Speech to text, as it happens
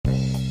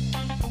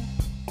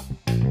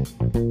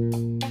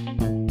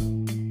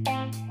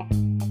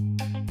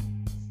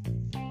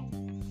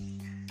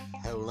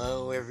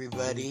Hello,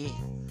 everybody.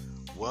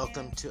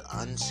 Welcome to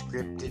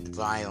Unscripted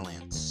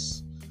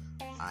Violence.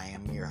 I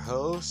am your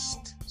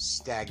host,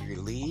 Stagger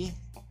Lee.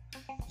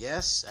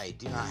 Yes, I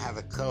do not have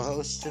a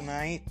co-host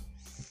tonight,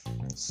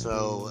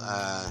 so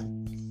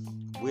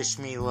wish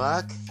me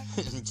luck.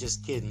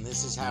 Just kidding.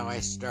 This is how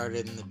I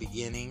started in the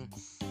beginning.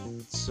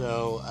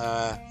 So,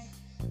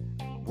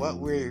 what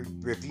we're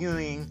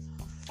reviewing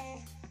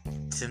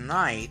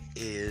tonight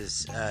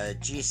is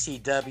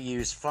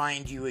GCW's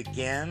Find You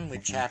Again,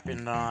 which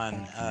happened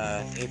on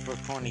April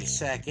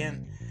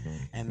 22nd,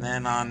 and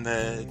then on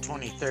the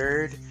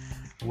 23rd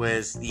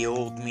was The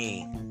Old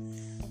Me.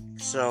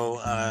 So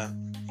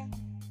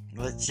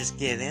let's just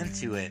get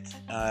into it.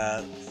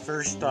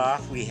 First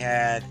off, we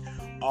had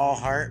All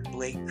Heart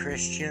Blake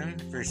Christian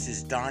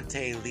versus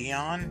Dante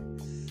Leon.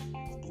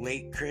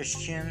 Blake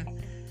Christian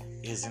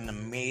is an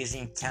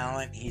amazing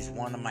talent. He's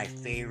one of my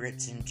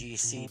favorites in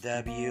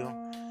GCW.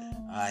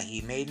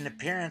 He made an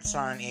appearance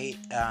on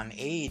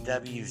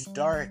AEW's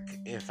Dark,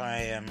 if I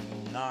am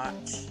not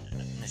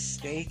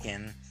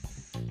mistaken,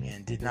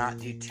 and did not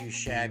do too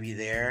shabby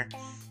there.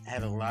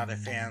 Had a lot of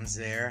fans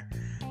there.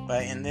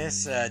 But in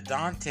this,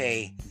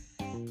 Dante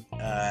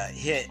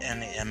hit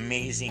an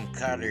amazing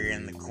cutter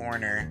in the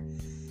corner.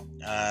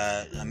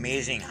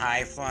 Amazing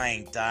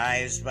high-flying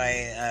dives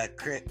by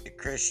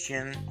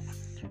Christian.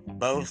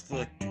 Both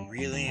looked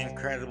really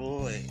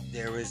incredible.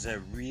 There was a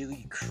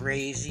really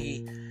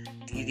crazy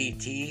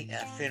DDT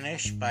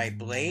finish by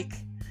Blake,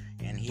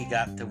 and he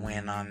got the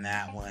win on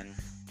that one.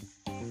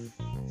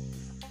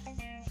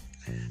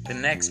 The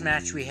next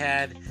match we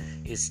had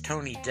is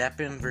Tony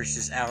Deppen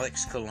versus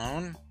Alex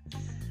Colon.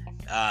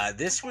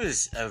 This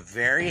was a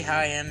very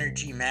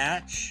high-energy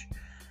match,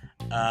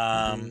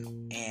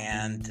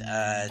 and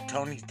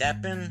Tony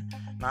Deppen,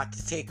 not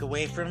to take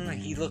away from him,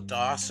 he looked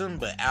awesome,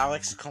 but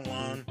Alex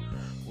Colon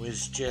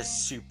was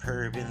just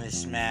superb in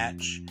this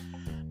match.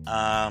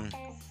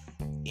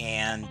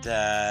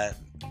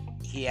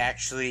 He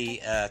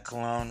actually,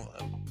 Colon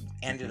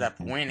ended up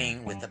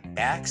winning with a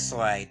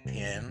backslide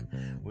pin,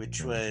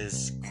 which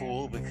was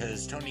cool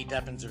because Tony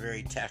Deppen's a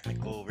very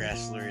technical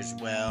wrestler as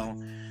well.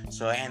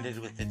 So I ended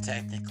with the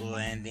technical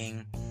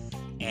ending.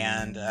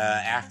 And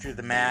after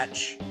the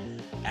match,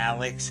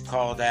 Alex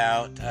called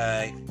out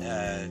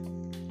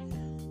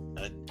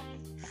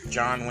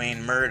John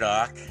Wayne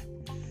Murdoch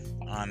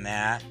on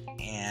that,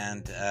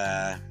 and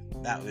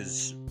that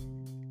was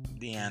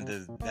the end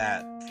of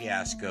that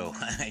fiasco,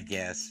 I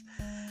guess.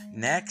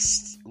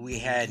 Next, we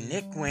had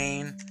Nick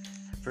Wayne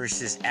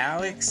versus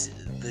Alex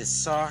the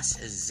Sauce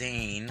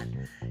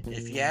Zane.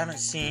 If you haven't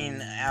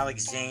seen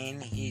Alex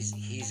Zane,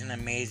 he's an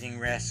amazing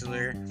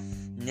wrestler.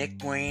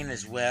 Nick Wayne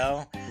as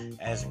well,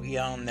 as we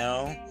all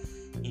know,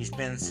 he's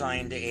been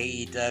signed to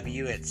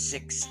AEW at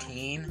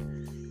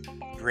 16.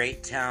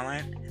 Great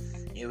talent.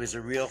 It was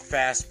a real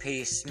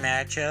fast-paced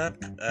matchup.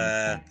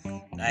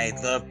 I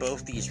love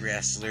both these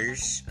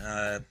wrestlers.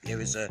 It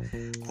was a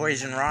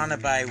Poison Rana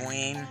by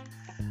Wayne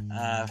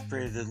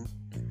for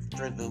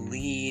the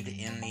lead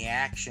in the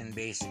action,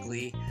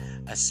 basically.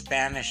 A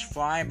Spanish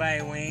Fly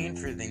by Wayne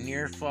for the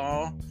near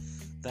fall.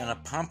 Then a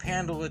pump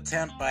handle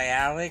attempt by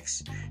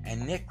Alex,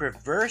 and Nick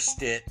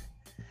reversed it,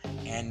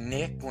 and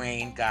Nick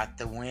Wayne got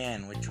the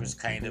win, which was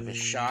kind of a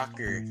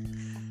shocker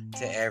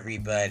to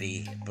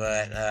everybody,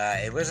 but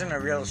it wasn't a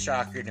real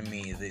shocker to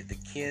me. The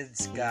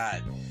kid's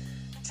got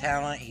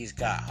talent, he's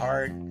got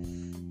heart,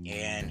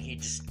 and he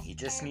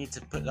just needs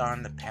to put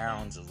on the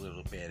pounds a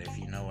little bit, if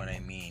you know what I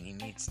mean. He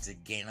needs to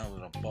gain a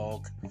little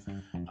bulk.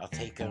 I'll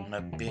take him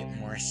a bit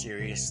more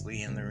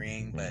seriously in the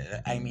ring,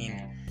 but I mean,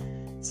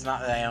 it's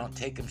not that I don't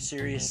take him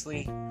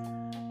seriously,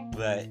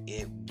 but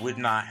it would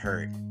not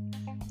hurt.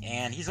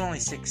 And he's only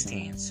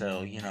 16,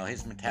 so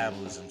his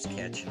metabolism's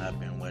catching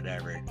up and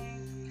whatever.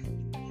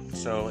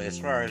 So as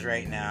far as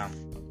right now,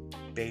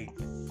 big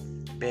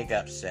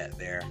upset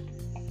there.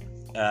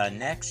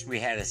 Next, we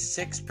had a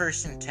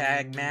 6-person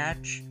tag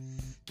match.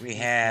 We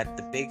had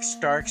the Big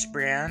Starks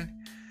brand,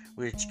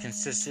 which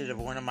consisted of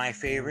one of my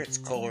favorites,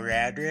 Cole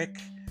Radrick,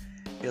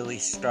 Billy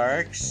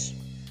Starks,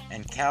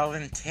 and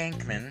Calvin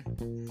Tankman,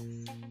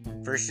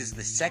 versus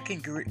the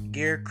Second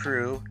Gear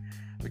Crew,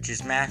 which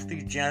is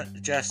Matthew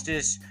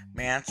Justice,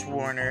 Mance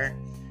Warner,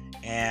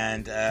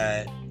 and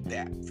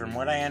from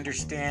what I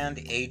understand,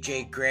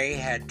 AJ Gray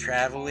had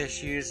travel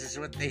issues, is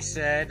what they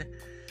said.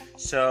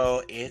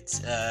 So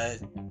it's a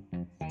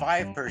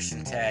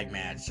 5-person tag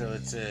match. So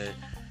it's a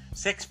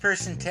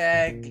 6-person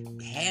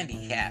tag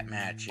handicap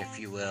match, if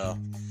you will.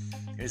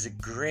 It was a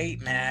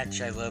great match.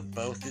 I love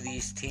both of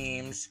these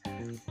teams.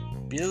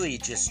 Billy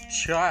just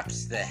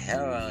chops the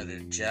hell out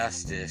of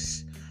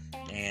Justice.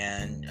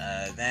 And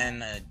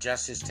then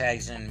Justice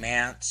tags in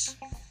Mance.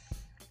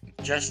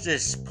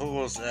 Justice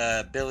pulls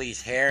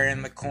Billy's hair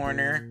in the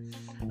corner.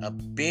 A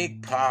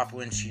big pop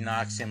when she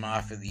knocks him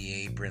off of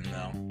the apron,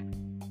 though.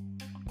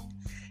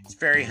 It's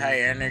very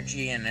high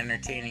energy and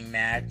entertaining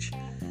match.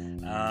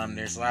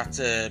 There's lots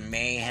of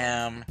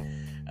mayhem.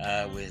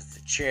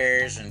 with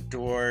chairs and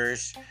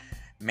doors.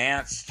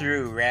 Mance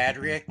threw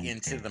Radrick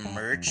into the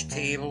merch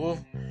table,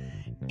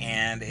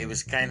 and it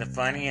was kind of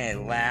funny. I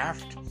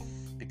laughed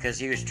because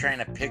he was trying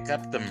to pick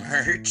up the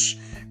merch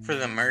for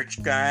the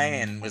merch guy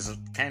and was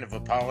kind of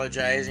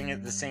apologizing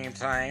at the same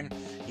time.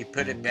 He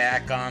put it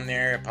back on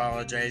there,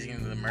 apologizing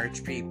to the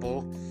merch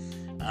people.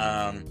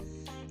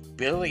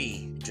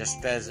 Billy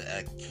just does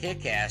a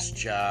kick-ass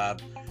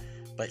job,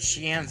 but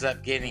she ends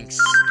up getting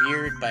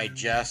speared by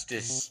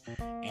Justice,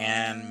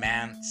 and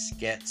Mance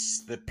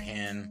gets the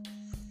pin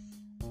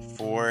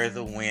for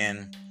the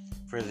win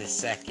for the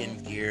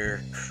Second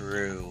Gear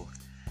crew.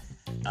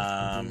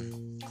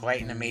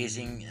 Quite an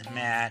amazing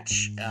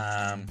match.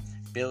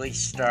 Billy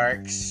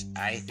Starks,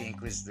 I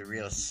think, was the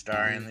real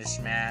star in this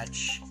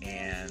match,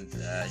 and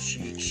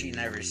she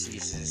never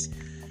ceases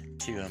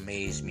to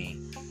amaze me.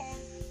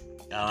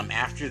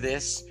 After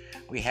this,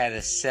 we had a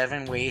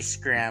 7-way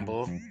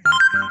scramble.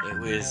 It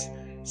was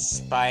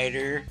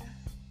Spider,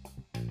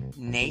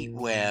 Nate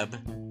Webb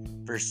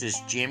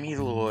versus Jimmy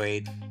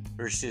Lloyd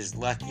versus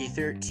Lucky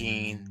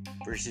 13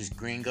 versus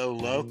Gringo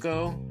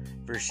Loco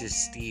versus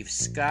Steve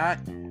Scott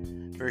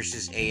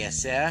versus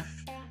ASF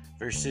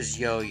versus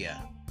Yo-Yo.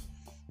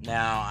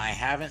 Now, I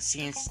haven't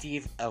seen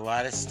a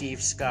lot of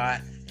Steve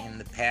Scott in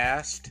the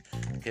past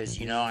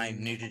because,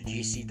 I'm new to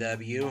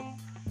GCW.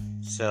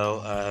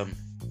 So,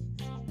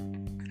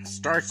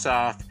 starts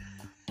off,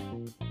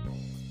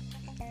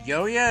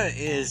 Yo-Yo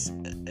is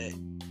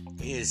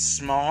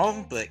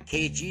small, but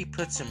KG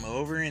puts him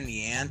over in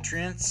the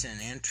entrance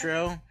and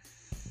intro.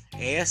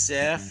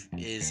 ASF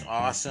is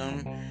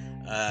awesome.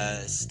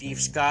 Steve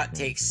Scott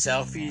takes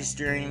selfies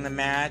during the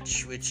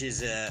match, which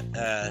is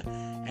a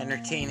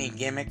entertaining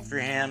gimmick for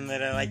him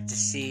that I like to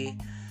see.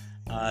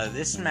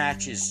 This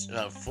match is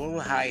full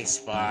of high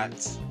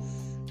spots.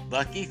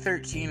 Lucky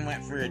 13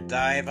 went for a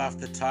dive off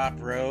the top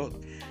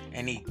rope,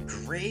 and he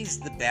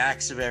grazed the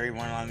backs of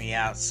everyone on the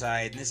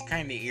outside. And this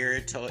kind of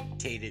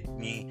irritated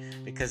me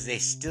because they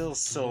still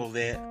sold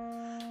it.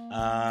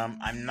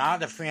 I'm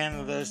not a fan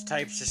of those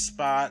types of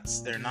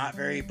spots. They're not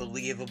very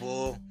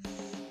believable.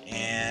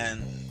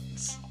 And,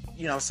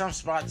 some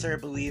spots are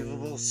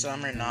believable,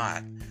 some are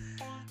not.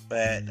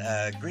 But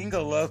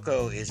Gringo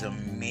Loco is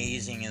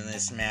amazing in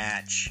this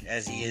match,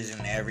 as he is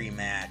in every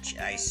match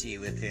I see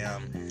with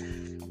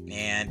him.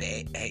 And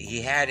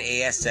he had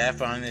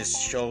ASF on his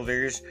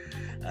shoulders.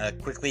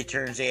 Quickly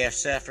turns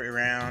ASF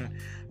around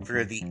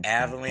for the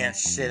Avalanche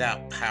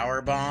sit-out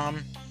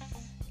powerbomb.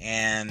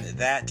 And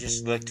that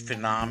just looked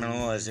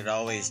phenomenal, as it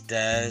always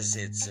does.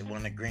 It's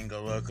one of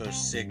Gringo Loco's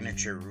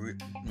signature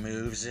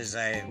moves, as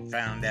I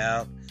found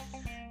out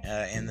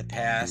in the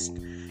past.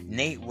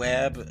 Nate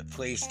Webb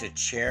placed a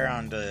chair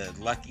onto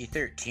Lucky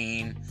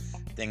 13,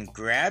 then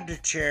grabbed a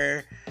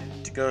chair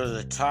to go to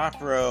the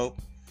top rope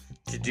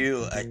to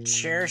do a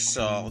chair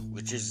salt,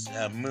 which is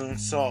a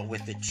moonsault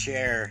with a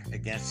chair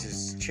against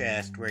his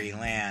chest where he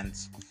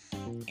lands.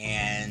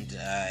 And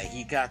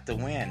he got the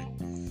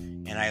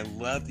win. And I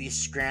love these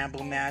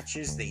scramble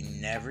matches. They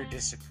never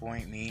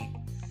disappoint me.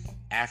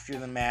 After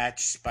the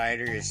match,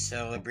 Spider is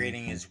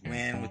celebrating his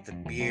win with the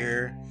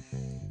beer.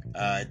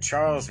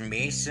 Charles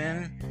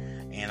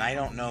Mason, and I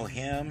don't know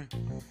him,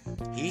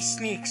 he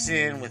sneaks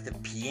in with a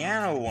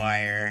piano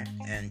wire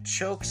and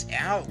chokes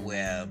out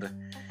Webb.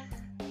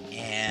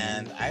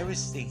 And I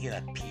was thinking,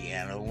 a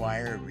piano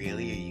wire?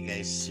 Really? Are you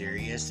guys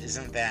serious?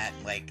 Isn't that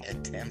like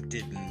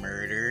attempted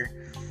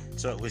murder?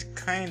 So it was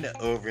kind of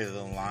over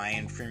the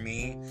line for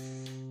me.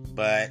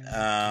 But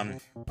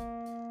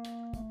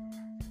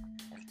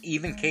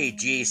even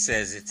KG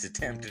says it's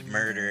attempted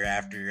murder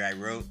after I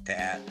wrote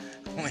that,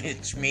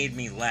 which made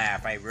me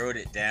laugh. I wrote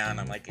it down.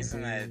 I'm like,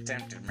 isn't that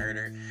attempted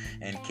murder?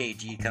 And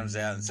KG comes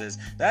out and says,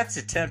 that's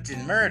attempted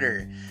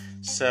murder.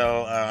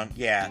 So,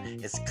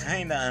 it's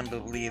kind of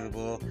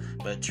unbelievable.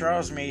 But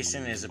Charles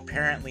Mason is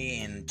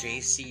apparently in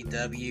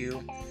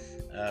JCW,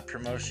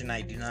 promotion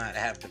I do not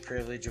have the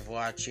privilege of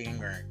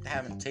watching or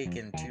haven't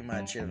taken too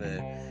much of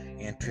an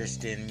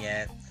interest in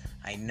yet.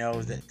 I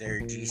know that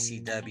they're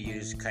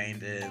GCW's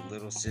kind of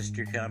little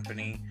sister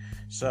company,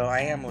 so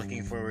I am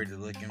looking forward to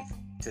looking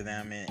to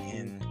them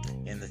in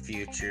the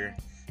future.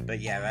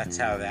 But yeah, that's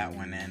how that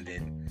one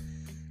ended.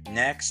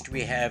 Next, we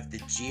have the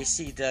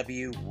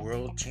GCW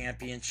World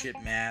Championship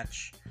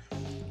match.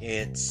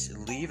 It's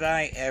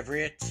Levi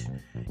Everett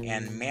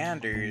and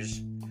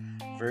Manders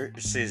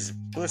versus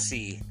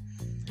Bussy,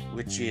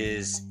 which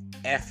is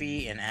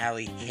Effie and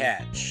Allie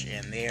Ketch,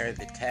 and they are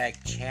the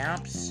tag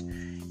champs.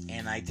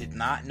 And I did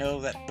not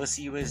know that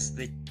Bussy was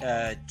the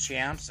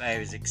champs. I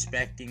was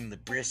expecting the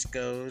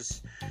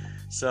Briscoes.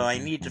 So I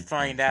need to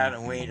find out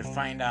a way to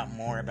find out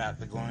more about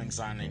the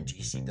goings-on in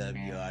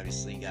GCW,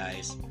 obviously,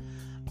 guys.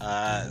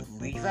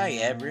 Levi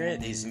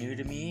Everett is new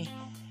to me.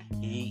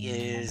 He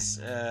is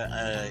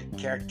a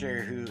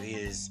character who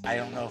is, I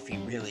don't know if he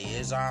really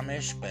is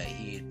Amish, but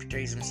he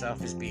portrays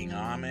himself as being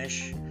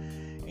Amish.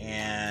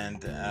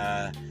 And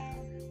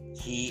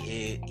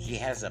he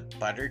has a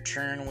butter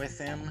churn with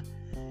him.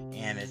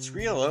 And it's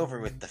real over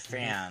with the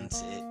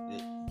fans.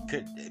 It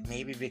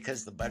maybe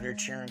because the butter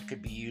churn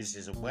could be used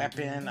as a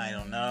weapon. I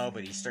don't know,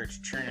 but he starts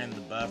churning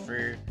the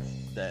butter.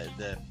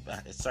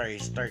 He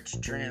starts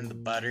churning the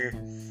butter,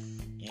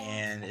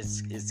 and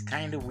it's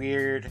kind of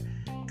weird,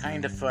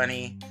 kind of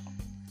funny.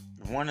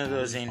 One of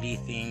those indie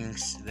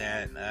things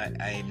that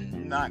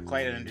I'm not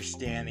quite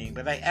understanding,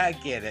 but I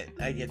get it.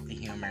 I get the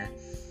humor.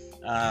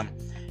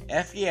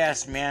 Effie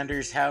asks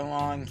Manders how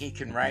long he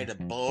can ride a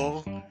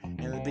bull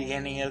in the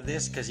beginning of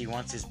this because he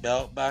wants his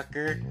belt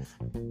buckle,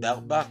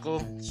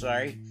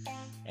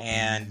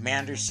 and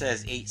Manders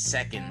says 8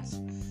 seconds.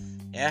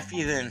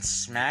 Effie then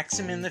smacks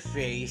him in the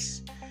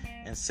face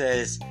and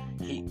says,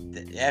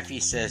 Effie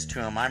says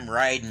to him, "I'm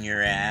riding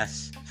your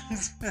ass."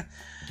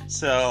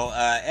 So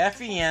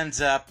Effie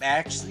ends up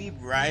actually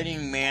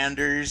riding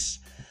Manders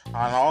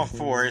on all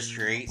fours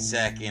for 8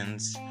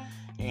 seconds.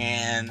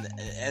 And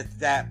at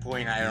that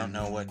point, I don't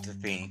know what to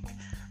think.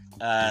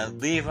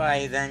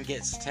 Levi then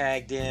gets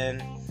tagged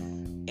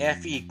in.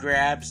 Effie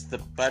grabs the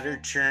butter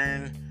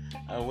churn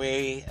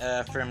away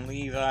from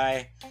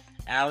Levi.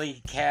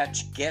 Alley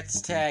Catch gets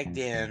tagged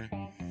in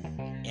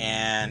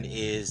and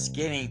is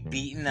getting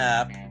beaten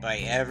up by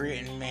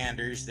Everett and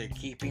Manders. They're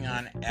keeping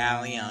on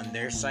Alley on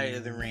their side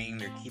of the ring.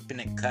 They're keeping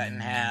it cut in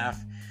half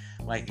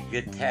like a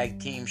good tag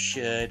team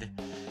should.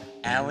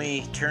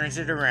 Alley turns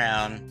it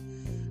around.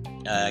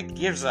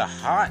 Gives a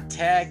hot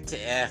tag to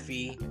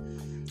Effie.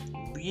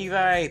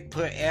 Levi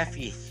put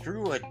Effie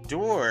through a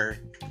door,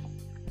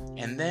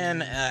 and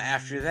then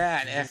after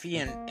that, Effie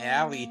and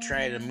Alley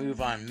try to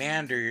move on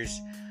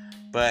Manders,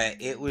 but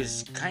it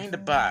was kind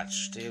of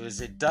botched. It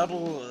was a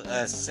double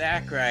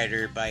sack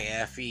rider by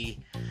Effie,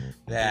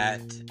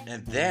 and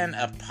then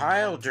a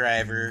pile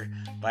driver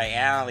by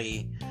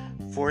Alley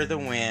for the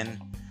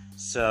win.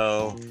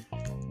 So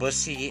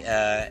Bussy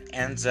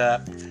ends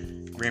up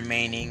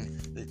remaining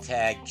the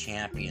tag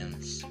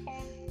champions.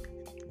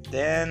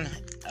 Then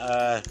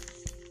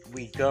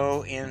we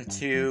go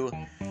into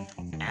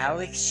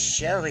Alex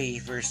Shelley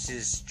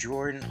versus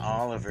Jordan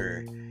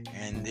Oliver,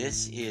 and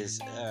this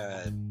is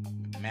a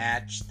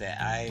match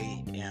that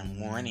I am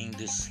wanting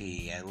to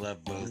see. I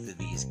love both of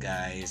these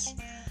guys.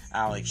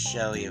 Alex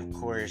Shelley, of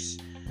course,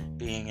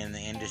 being in the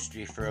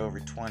industry for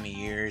over 20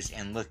 years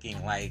and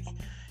looking like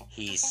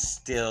he's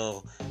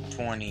still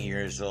 20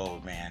 years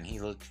old, man. He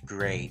looks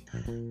great.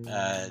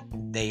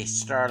 They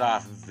start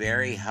off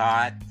very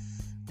hot,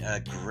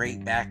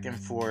 great back and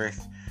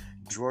forth.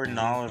 Jordan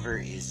Oliver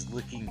is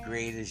looking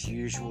great as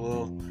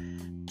usual.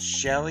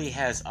 Shelley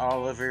has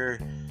Oliver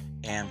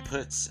and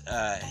puts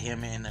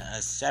him in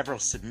several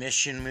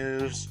submission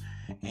moves,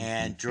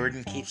 and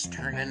Jordan keeps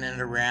turning it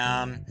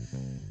around,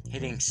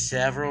 hitting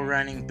several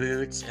running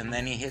boots, and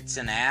then he hits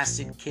an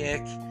acid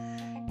kick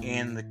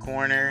in the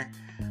corner,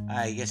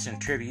 I guess in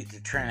tribute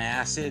to Trent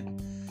Acid.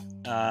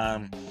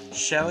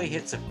 Shelley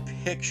hits a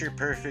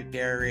picture-perfect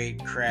air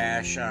raid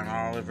crash on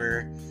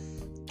Oliver,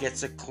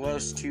 gets a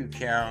close 2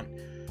 count.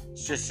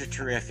 It's just a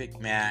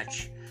terrific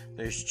match.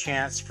 There's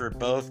chance for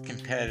both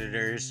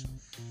competitors.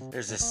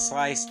 There's a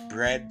sliced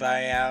bread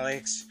by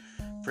Alex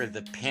for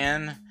the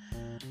pin.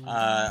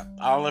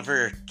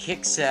 Oliver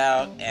kicks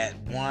out at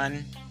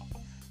 1.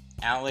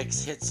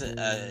 Alex hits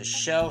a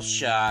shell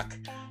shock.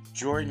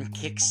 Jordan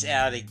kicks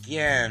out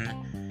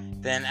again.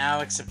 Then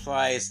Alex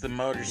applies the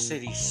Motor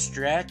City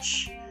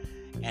stretch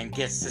and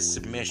gets the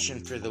submission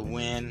for the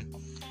win.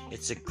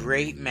 It's a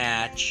great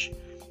match.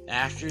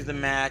 After the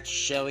match,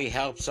 Shelley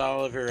helps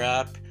Oliver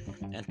up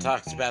and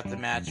talks about the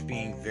match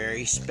being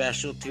very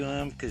special to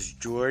him because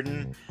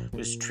Jordan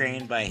was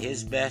trained by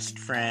his best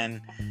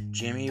friend,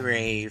 Jimmy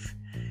Rave,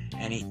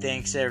 and he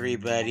thanks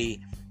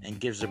everybody and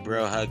gives a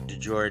bro hug to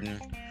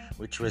Jordan,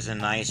 which was a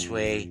nice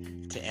way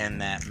to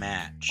end that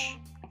match.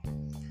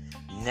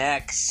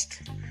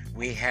 Next,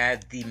 we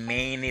had the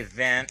main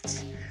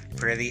event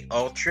for the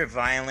Ultra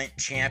Violent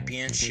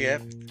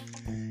Championship.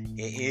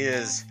 It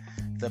is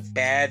the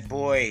bad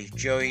boy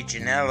Joey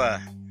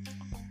Janela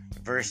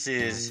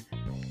versus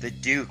the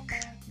Duke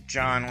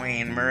John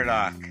Wayne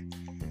Murdoch.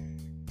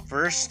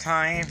 First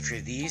time for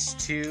these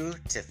two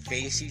to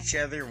face each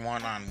other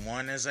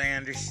one-on-one, as I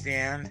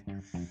understand.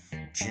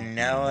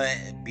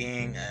 Janela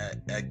being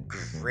a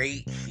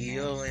great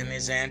heel in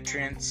his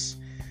entrance.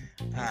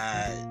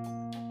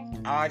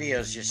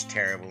 Audio's just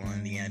terrible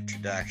in the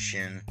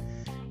introduction,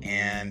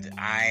 and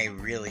I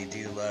really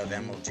do love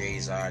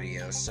MLJ's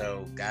audio.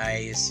 So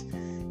guys,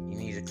 you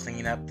need to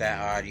clean up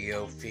that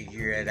audio,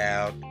 figure it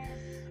out,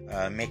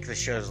 make the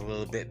shows a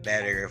little bit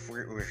better. If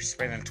we're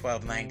spending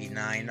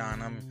 $12.99 on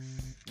them,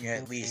 you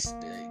at least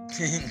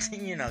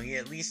you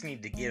at least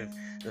need to give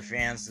the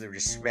fans the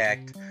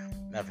respect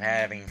of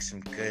having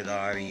some good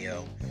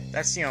audio.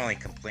 That's the only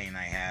complaint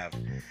I have.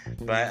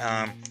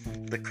 But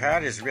the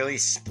crowd is really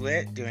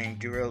split doing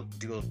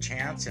dual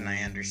chants, and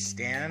I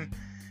understand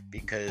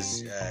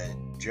because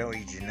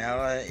Joey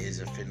Janela is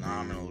a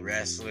phenomenal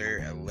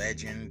wrestler, a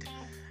legend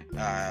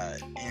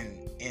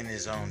in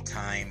his own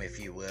time, if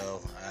you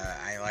will.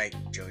 I like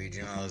Joey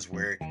Janela's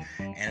work,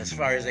 and as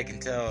far as I can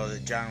tell,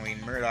 John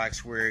Wayne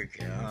Murdoch's work,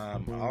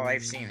 all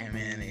I've seen him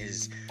in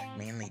is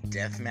mainly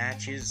death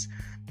matches.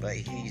 but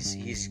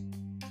he's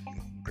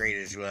great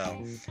as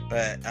well.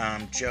 But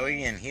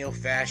Joey in heel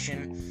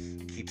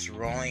fashion keeps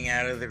rolling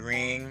out of the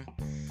ring.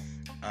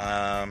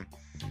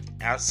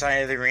 Outside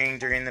of the ring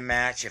during the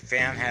match, a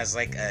fan has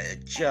like a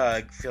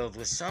jug filled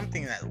with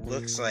something that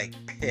looks like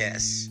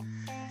piss,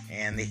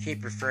 and they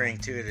keep referring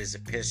to it as a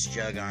piss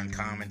jug on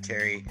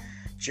commentary.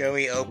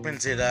 Joey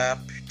opens it up,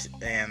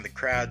 and the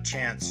crowd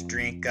chants,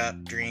 "Drink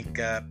up, drink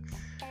up."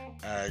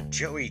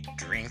 Joey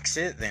drinks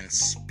it, then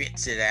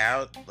spits it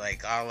out,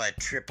 like a la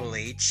Triple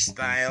H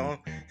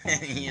style,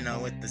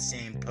 with the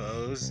same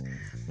pose.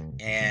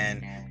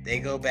 And they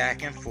go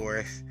back and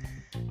forth.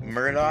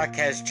 Murdoch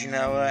has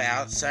Janela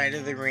outside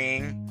of the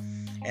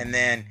ring, and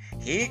then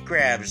he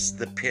grabs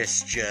the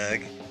piss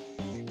jug.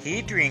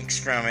 He drinks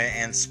from it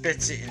and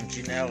spits it in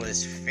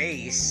Janela's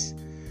face.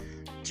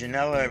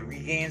 Janela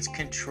regains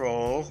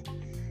control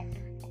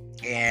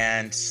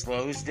and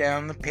slows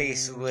down the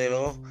pace a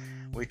little,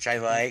 which I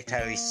liked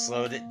how he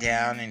slowed it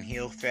down in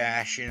heel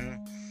fashion.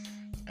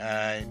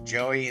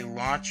 Joey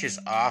launches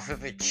off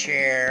of a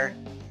chair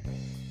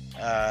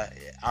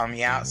on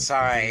the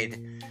outside,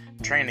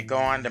 trying to go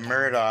onto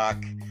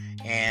Murdoch,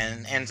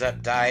 and ends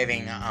up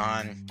diving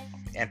on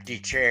empty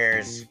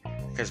chairs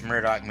because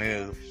Murdoch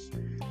moves.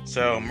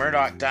 So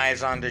Murdoch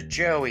dives onto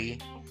Joey,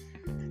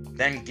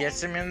 then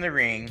gets him in the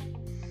ring.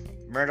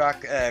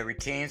 Murdoch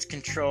retains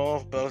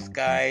control. Both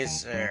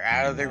guys are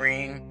out of the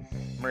ring.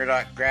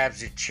 Murdoch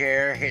grabs a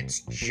chair,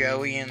 hits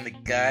Joey in the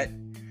gut.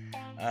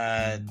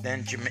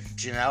 Then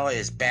Janela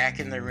is back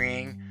in the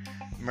ring.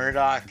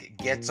 Murdoch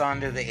gets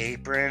onto the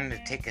apron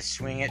to take a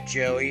swing at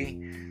Joey.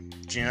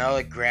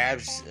 Janela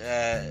grabs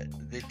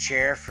the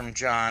chair from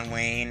John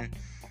Wayne,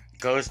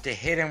 goes to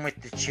hit him with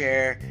the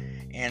chair,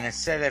 and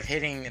instead of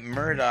hitting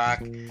Murdoch,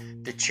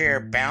 the chair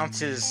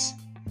bounces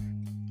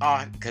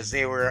off, because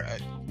they were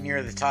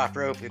near the top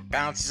rope. It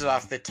bounces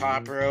off the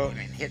top rope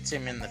and hits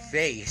him in the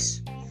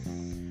face.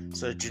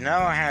 So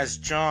Janela has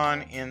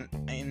John in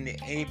the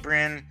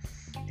apron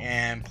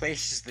and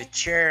places the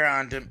chair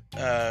onto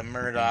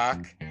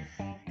Murdoch,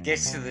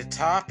 gets to the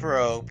top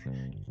rope,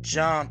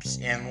 jumps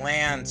and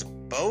lands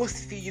both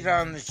feet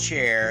on the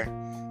chair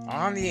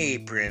on the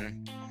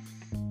apron.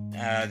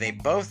 They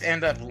both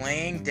end up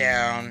laying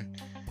down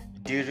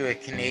due to a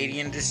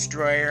Canadian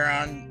destroyer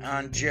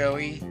on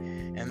Joey,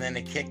 and then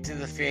a kick to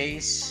the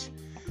face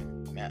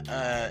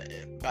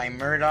by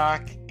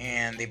Murdoch,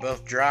 and they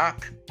both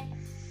drop.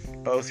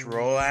 Both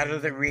roll out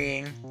of the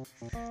ring.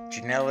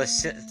 Janela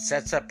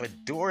sets up a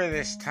door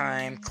this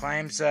time,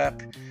 climbs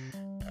up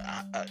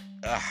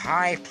a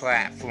high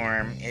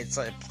platform. It's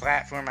a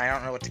platform, I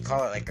don't know what to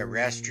call it, like a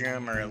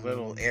restroom or a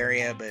little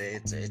area, but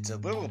it's a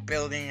little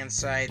building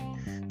inside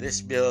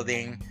this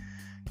building.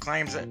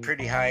 Climbs up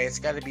pretty high. It's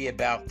got to be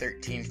about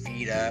 13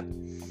 feet up.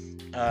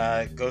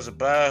 Goes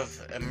above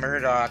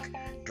Murdoch,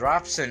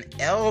 drops an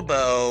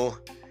elbow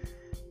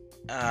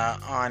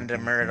onto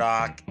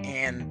Murdoch,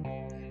 and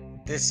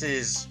this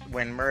is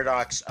when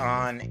Murdoch's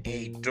on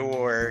a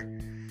door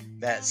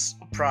that's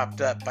propped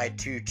up by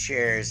two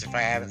chairs, if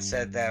I haven't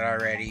said that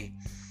already.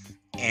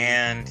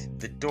 And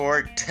the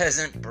door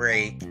doesn't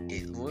break.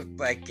 It looked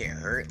like it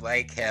hurt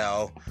like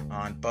hell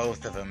on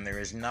both of them. There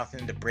was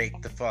nothing to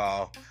break the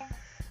fall.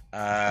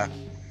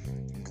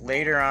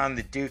 Later on,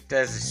 the Duke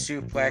does a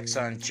suplex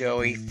on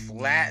Joey,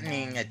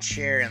 flattening a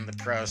chair in the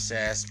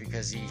process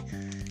because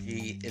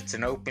it's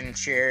an open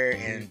chair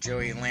and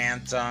Joey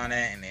lands on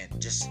it and it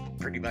just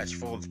pretty much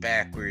folds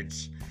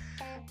backwards.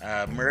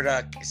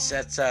 Murdoch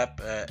sets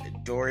up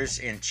doors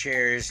and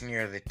chairs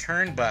near the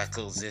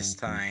turnbuckles this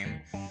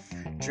time.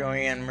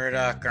 Joey and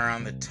Murdoch are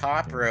on the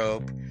top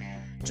rope.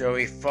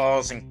 Joey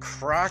falls and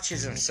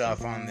crotches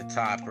himself on the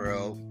top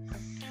rope.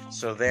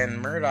 So then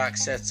Murdoch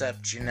sets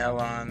up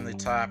Janela on the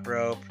top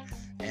rope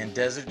and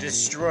does a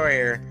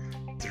destroyer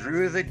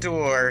through the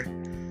door.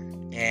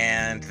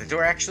 And the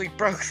door actually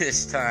broke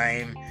this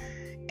time.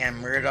 And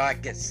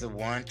Murdoch gets the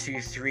 1,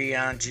 2, 3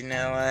 on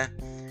Janela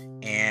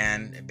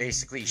and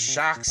basically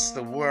shocks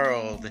the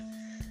world,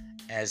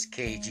 as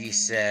KG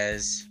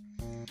says,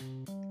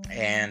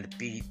 and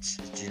beats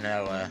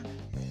Janela.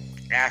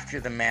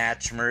 After the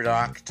match,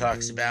 Murdoch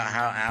talks about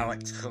how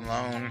Alex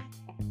Colon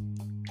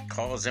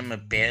calls him a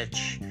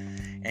bitch,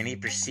 and he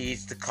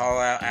proceeds to call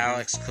out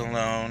Alex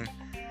Colon.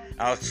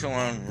 Alex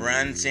Colon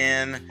runs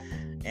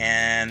in,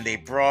 and they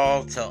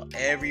brawl till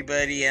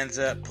everybody ends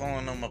up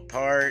pulling them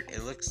apart.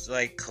 It looks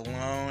like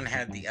Colon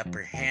had the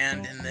upper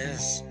hand in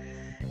this,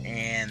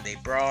 and they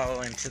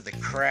brawl into the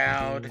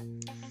crowd,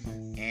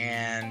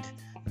 and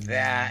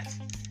that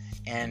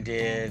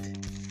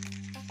ended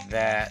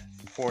that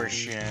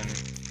portion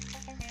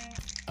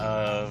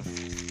of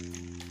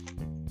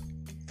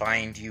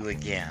Find You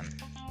Again.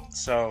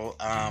 So,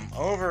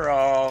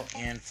 overall,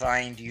 in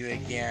Find You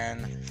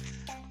Again,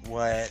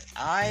 what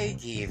I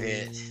gave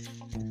it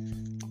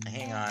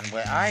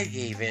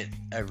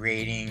a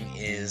rating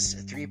is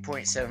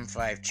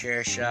 3.75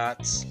 chair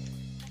shots.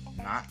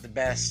 Not the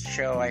best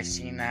show I've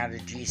seen out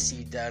of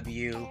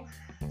GCW.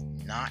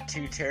 Not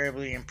too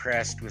terribly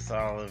impressed with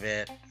all of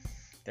it.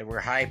 There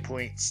were high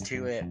points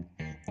to it.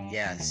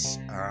 Yes,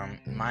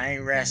 my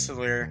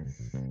wrestler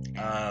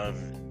of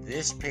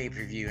this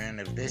pay-per-view and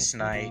of this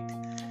night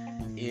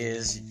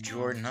is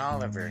Jordan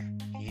Oliver.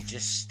 He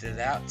just stood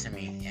out to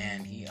me,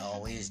 and he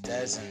always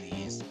does in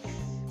these.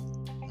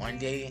 One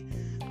day,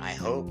 I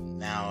hope,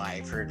 now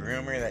I've heard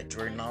rumor that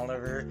Jordan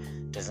Oliver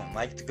doesn't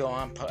like to go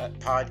on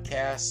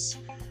podcasts,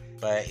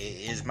 but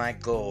it is my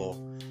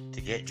goal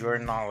to get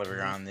Jordan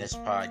Oliver on this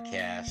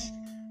podcast.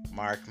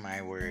 Mark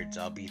my words,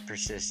 I'll be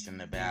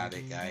persistent about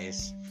it,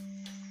 guys.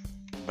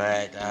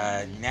 But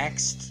the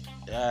next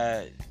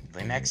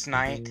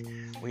night,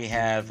 we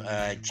have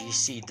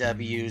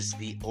GCW's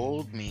The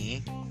Old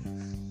Me.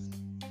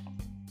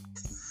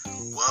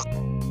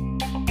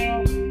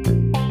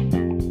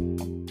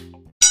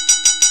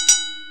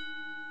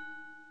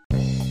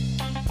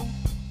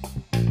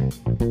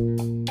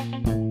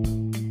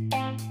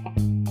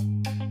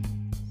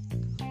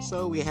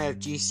 So we have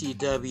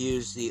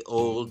GCW's The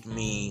Old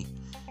Me.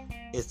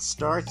 It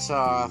starts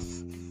off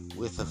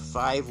with a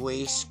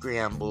 5-way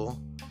scramble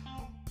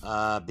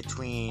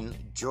between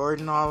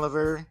Jordan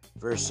Oliver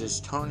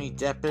versus Tony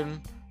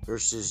Deppen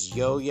versus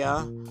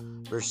Yo-Ya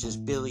versus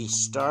Billy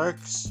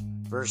Starks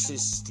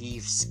versus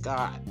Steve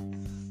Scott.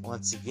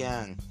 Once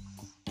again,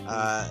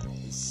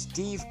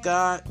 Steve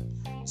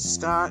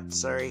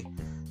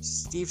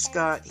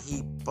Scott,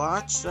 he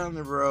botched on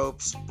the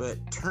ropes,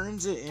 but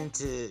turns it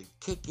into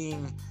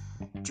kicking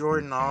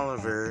Jordan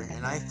Oliver,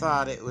 and I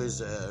thought it was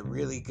a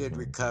really good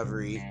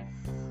recovery.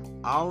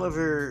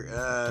 Oliver,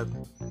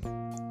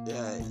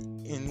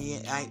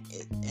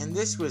 and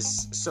this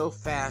was so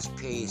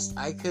fast-paced,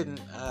 I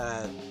couldn't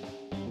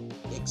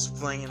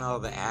explain all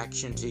the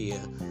action to you,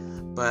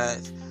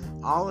 but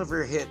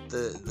Oliver hit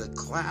the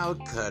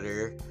cloud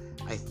cutter,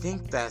 I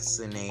think that's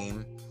the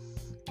name,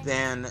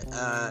 then,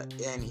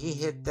 and he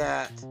hit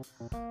that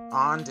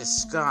onto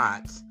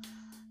Scott,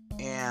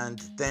 and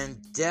then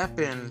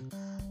Deppen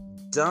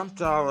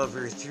dumped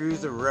Oliver through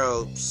the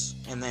ropes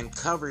and then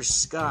covers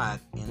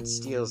Scott and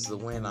steals the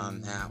win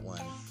on that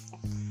one.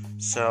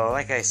 So,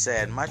 like I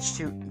said,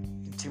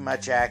 too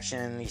much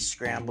action in these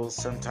scrambles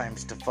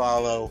sometimes to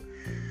follow,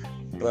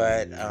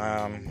 but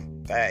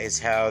that is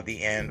how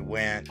the end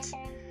went.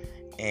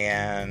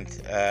 And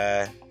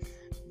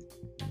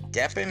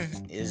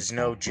Deppen is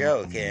no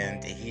joke,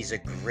 and he's a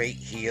great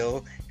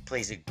heel. He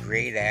plays a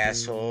great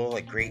asshole,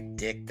 a great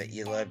dick that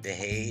you love to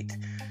hate.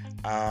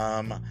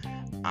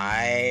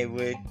 I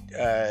would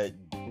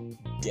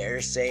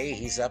dare say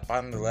he's up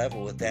on the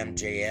level with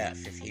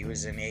MJF. If he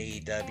was in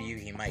AEW,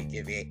 he might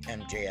give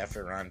MJF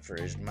a run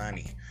for his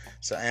money.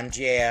 So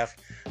MJF,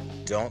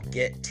 don't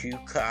get too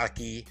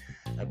cocky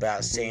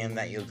about saying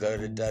that you'll go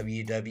to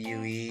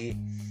WWE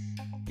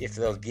if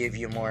they'll give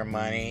you more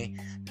money,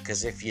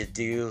 because if you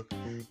do,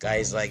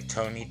 guys like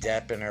Tony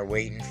Deppen are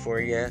waiting for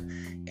you,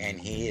 and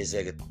he is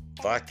a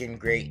fucking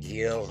great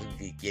heel who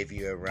could give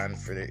you a run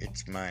for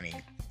its money.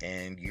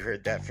 And you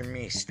heard that from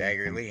me,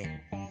 Stagger Lee.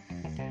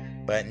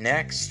 But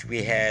next,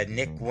 we had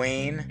Nick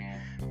Wayne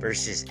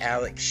versus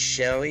Alex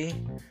Shelley.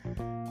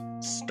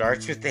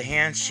 Starts with the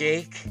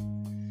handshake.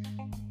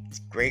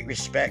 Great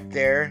respect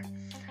there.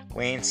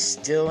 Wayne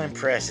still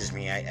impresses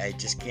me. I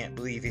just can't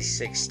believe he's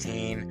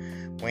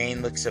 16.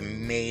 Wayne looks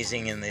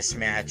amazing in this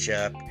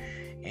matchup.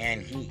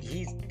 And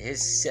he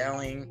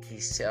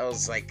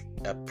sells like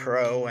a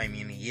pro. I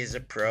mean, he is a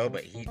pro,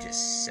 but he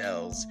just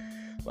sells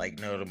like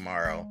no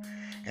tomorrow.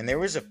 And there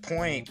was a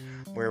point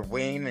where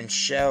Wayne and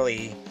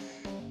Shelley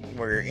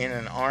were in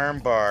an arm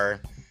bar,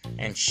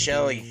 and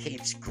Shelley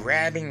keeps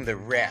grabbing the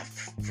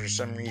ref for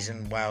some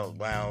reason while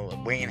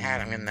Wayne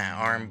had him in that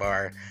arm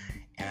bar.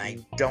 And I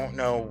don't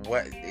know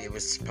what it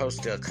was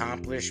supposed to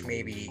accomplish,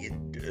 maybe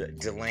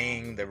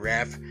delaying the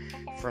ref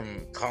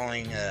from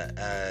calling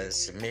a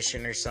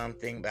submission or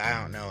something, but I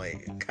don't know,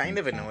 it kind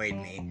of annoyed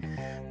me.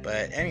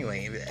 But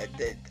anyway,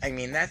 I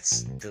mean,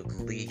 that's the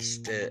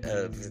least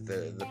of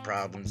the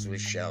problems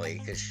with Shelley,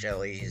 because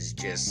Shelley is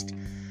just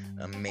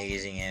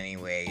amazing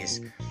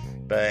anyways.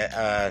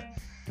 But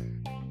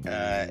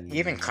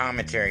even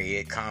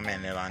commentary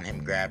commented on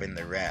him grabbing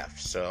the ref,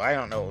 so I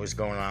don't know what was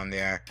going on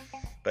there.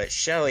 But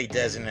Shelley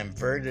does an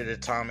inverted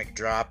atomic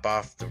drop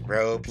off the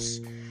ropes,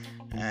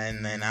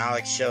 and then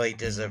Alex Shelley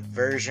does a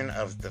version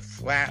of the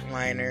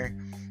flatliner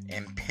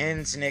and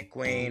pins Nick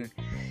Wayne.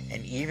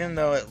 And even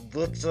though it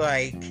looked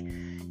like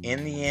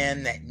in the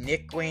end that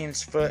Nick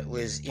Wayne's foot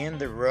was in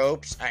the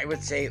ropes, I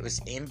would say it was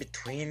in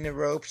between the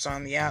ropes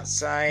on the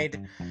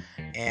outside.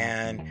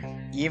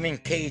 And even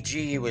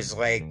KG was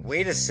like,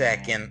 wait a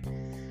second.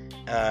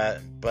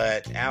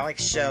 But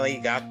Alex Shelley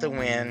got the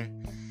win.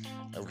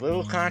 A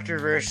little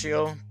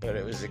controversial, but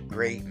it was a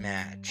great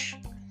match.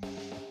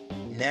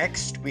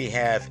 Next, we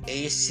have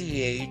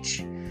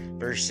ACH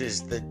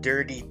versus the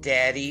Dirty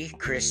Daddy,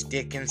 Chris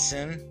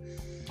Dickinson.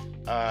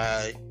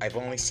 I've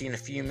only seen a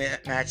few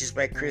matches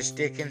by Chris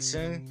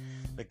Dickinson.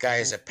 The guy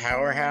is a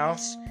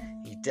powerhouse.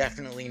 He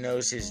definitely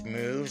knows his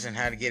moves and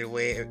how to get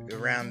away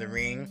around the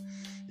ring.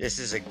 This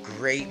is a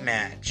great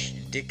match.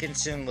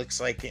 Dickinson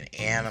looks like an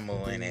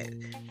animal in it.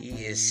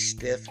 He is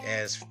stiff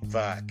as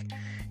fuck.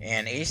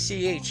 And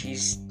ACH,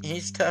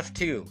 he's tough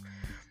too.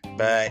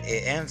 But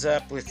it ends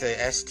up with the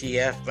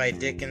STF by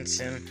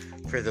Dickinson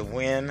for the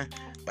win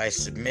by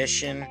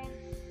submission.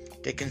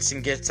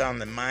 Dickinson gets on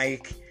the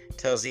mic,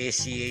 tells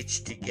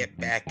ACH to get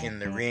back in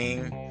the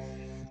ring,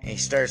 and he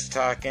starts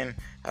talking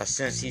how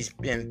since he's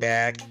been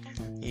back,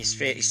 he's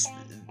faced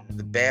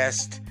the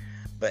best,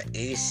 but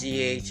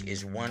ACH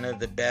is one of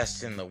the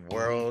best in the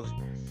world,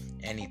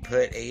 and he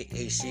put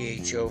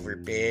ACH over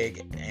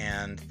big,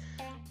 and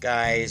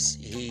guys,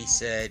 he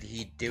said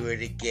he'd do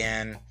it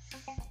again,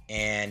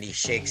 and he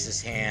shakes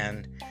his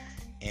hand,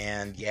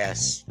 and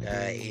yes,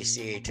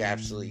 ACH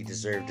absolutely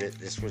deserved it.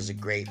 This was a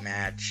great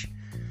match.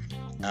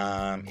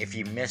 If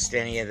you missed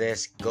any of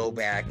this, go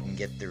back and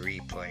get the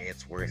replay.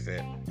 It's worth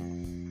it.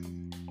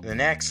 The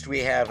next, we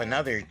have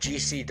another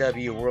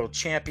GCW World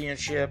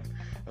Championship.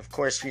 Of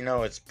course, we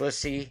know it's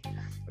Bussy,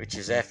 which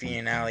is Effie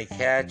and Alley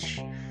Catch,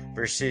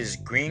 versus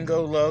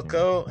Gringo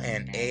Loco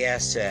and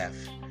ASF.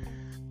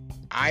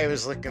 I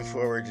was looking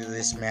forward to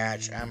this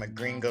match. I'm a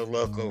Gringo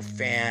Loco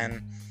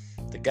fan.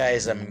 The guy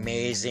is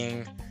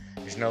amazing.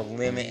 There's no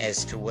limit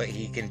as to what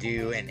he can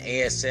do, and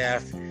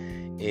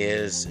ASF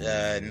is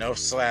no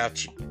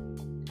slouch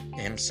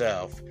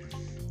himself.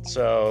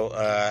 So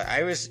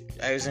I was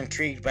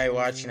intrigued by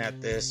watching at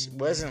this.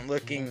 Wasn't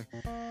looking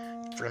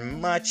for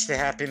much to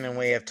happen in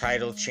way of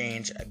title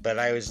change, but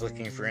I was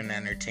looking for an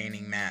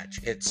entertaining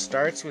match. It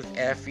starts with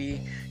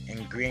Effie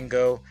and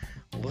Gringo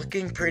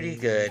looking pretty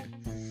good.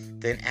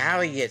 Then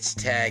Allie gets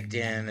tagged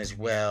in as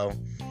well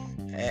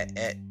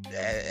at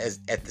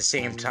the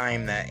same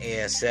time that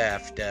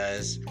ASF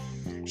does.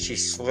 She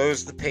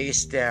slows the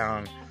pace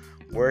down,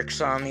 works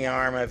on the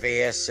arm of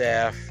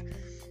ASF.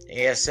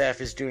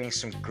 ASF is doing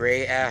some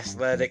great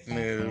athletic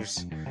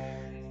moves.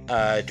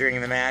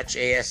 During the match,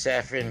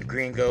 ASF and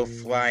Gringo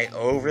fly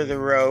over the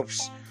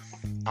ropes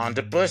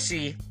onto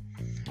Bussy,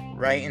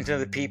 right into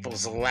the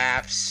people's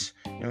laps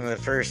in the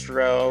first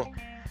row,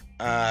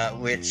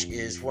 which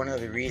is one of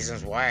the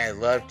reasons why I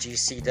love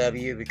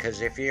GCW,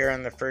 because if you're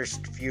in the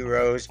first few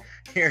rows,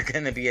 you're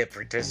going to be a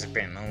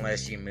participant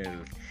unless you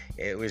move.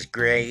 It was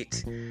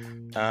great.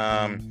 One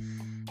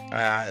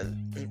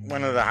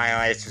of the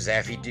highlights was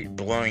Effie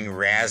blowing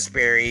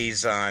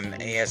raspberries on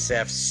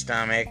ASF's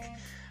stomach.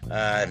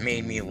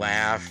 Made me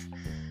laugh.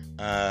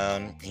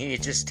 He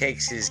just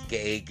takes his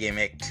gay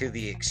gimmick to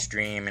the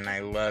extreme, and I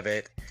love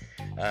it.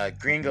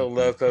 Gringo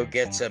Loco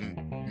gets a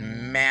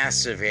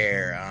massive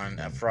air on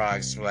a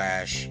frog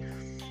splash,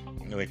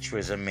 which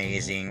was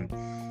amazing.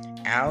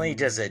 Allie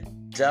does a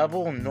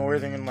double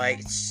Northern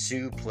Lights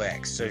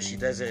suplex. So she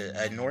does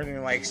a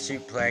Northern Lights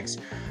suplex,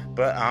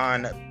 but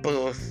on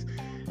both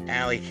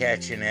Allie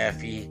Catch and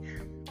Effie.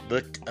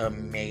 Looked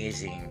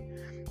amazing.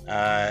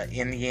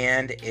 In the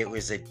end, it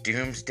was a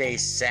Doomsday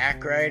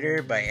Sack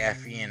Rider by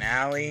Effie and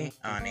Allie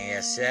on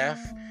ASF.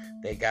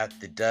 They got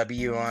the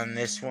W on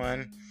this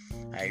one.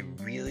 I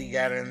really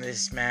got in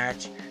this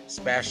match,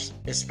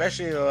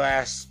 especially the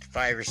last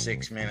 5 or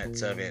 6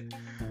 minutes of it.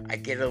 I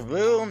get a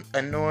little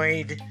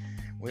annoyed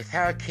with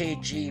how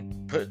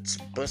KG puts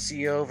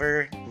Bussy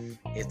over.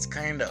 It's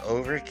kind of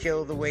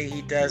overkill the way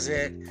he does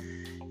it.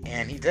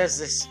 And he does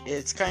this,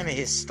 it's kind of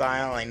his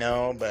style, I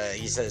know, but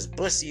he says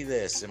Bussy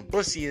this and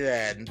Bussy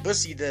that and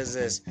Bussy does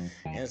this.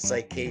 And it's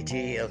like,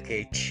 KG,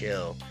 okay,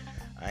 chill.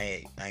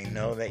 I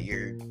know that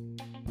you're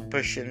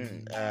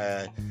pushing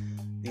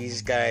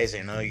these guys.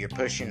 I know you're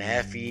pushing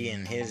Effie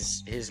and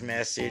his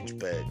message,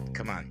 but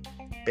come on,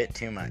 bit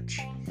too much.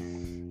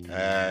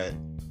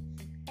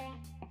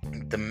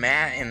 The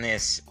mat in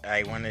this,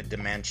 I wanted to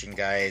mention,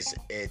 guys,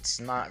 it's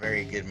not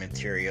very good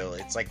material.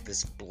 It's like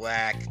this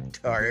black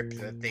tarp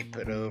that they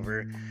put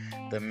over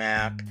the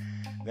map.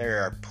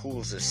 There are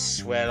pools of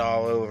sweat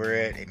all over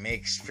it. It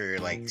makes for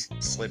like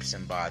slips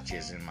and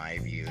botches in my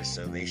view,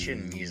 so they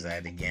shouldn't use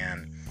that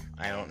again.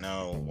 I don't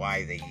know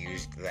why they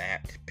used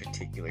that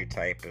particular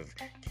type of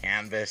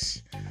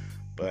canvas,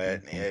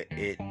 but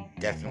it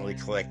definitely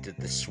collected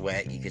the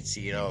sweat. You could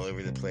see it all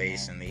over the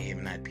place, and they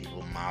even had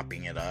people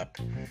mopping it up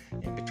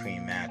in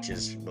between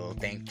matches. Well,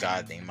 thank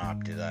God they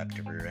mopped it up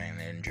to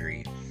prevent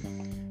injury.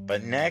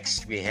 But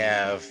next we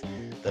have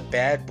the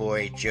bad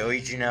boy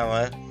Joey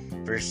Janela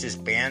versus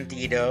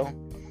Bandito.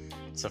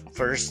 It's the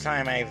first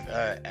time I've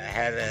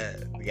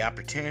had the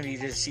opportunity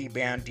to see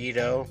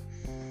Bandito.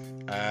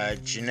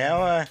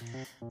 Janela,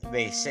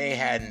 they say,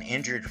 had an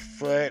injured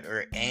foot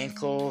or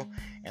ankle,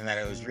 and that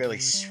it was really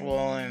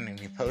swollen, and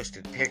he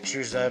posted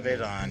pictures of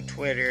it on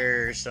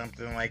Twitter or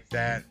something like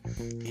that.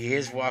 He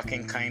is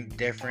walking kind of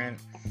different.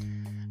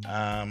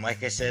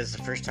 Like I said, it's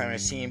the first time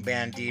I've seen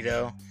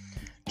Bandito.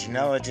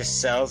 Janela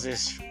just sells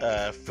his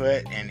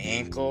foot and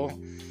ankle,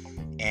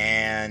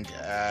 and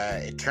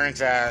it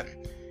turns out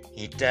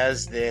he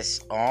does this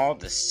all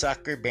to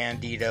sucker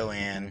Bandito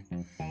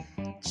in.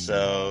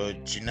 So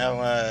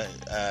Janela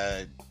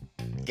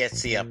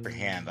gets the upper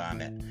hand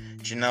on it.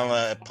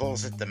 Janela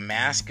pulls at the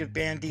mask of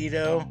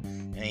Bandito,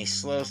 and he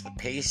slows the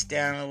pace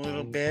down a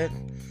little bit.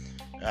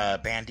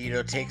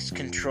 Bandito takes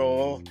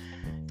control,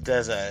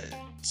 does a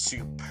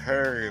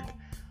superb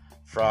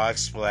frog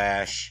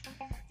splash,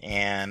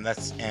 and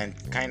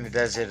kind of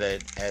does it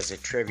as a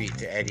tribute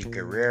to Eddie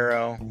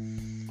Guerrero.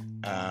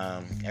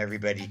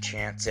 Everybody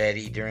chants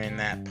Eddie during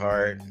that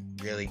part.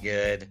 Really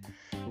good.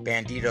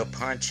 Bandito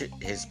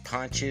his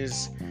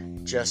punches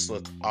just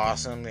look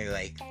awesome. They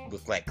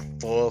look like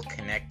full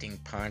connecting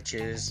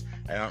punches.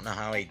 I don't know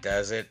how he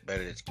does it, but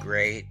it's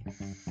great.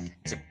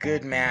 It's a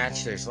good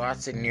match. There's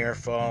lots of near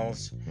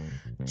falls.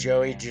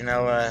 Joey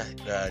Janela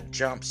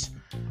jumps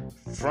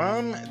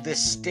from the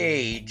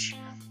stage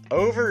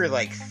over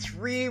like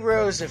 3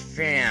 rows of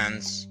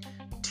fans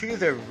to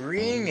the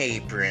ring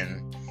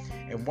apron.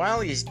 And while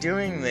he's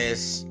doing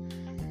this,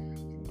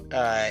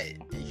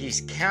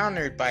 he's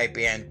countered by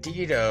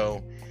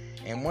Bandito.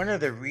 And one of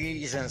the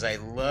reasons I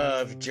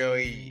love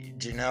Joey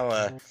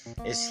Janela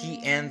is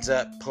he ends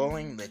up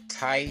pulling the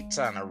tights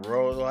on a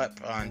roll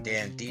up on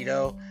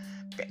Bandito,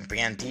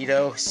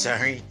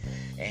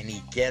 and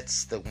he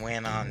gets the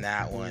win on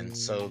that one.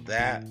 So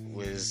that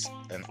was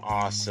an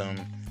awesome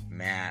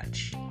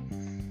match.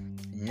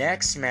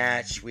 Next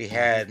match, we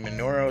had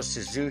Minoru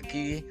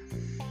Suzuki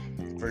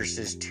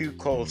versus Too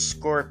Cold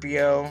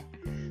Scorpio.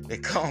 They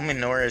call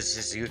Minoru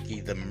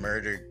Suzuki the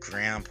murdered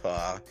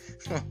grandpa.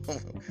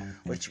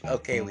 Which,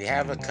 okay, we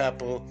have a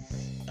couple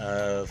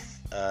of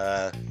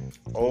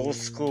old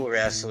school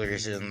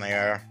wrestlers in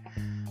there.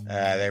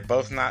 They're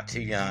both not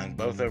too young,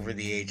 both over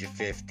the age of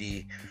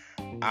 50.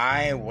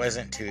 I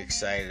wasn't too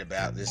excited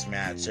about this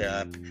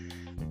matchup.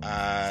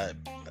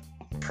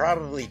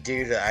 Probably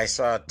due to I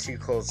saw Too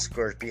Cold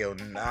Scorpio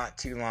not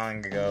too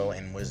long ago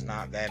and was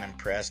not that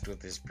impressed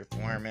with his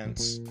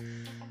performance.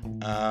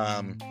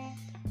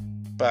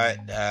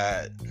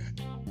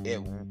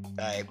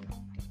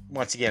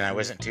 Once again, I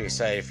wasn't too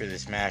excited for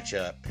this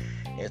matchup.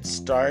 It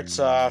starts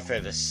off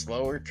at a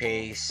slower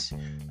pace,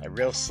 a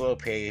real slow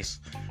pace,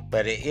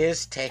 but it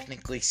is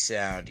technically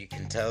sound. You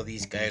can tell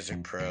these guys are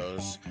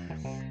pros.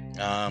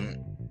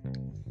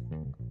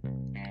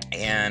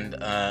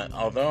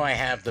 Although I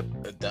have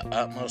the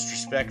utmost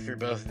respect for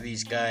both of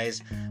these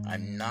guys,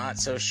 I'm not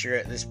so sure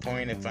at this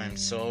point if I'm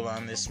sold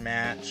on this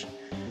match.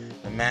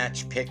 The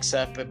match picks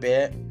up a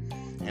bit,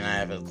 and I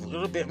have a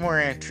little bit more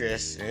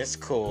interest, and it's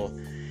cool.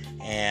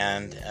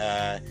 And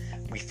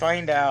we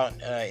find out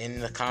in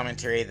the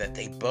commentary that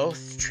they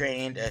both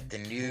trained at the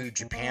New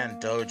Japan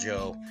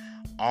Dojo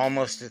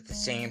almost at the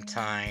same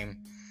time,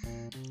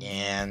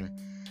 and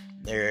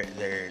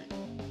they're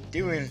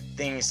doing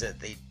things that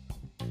they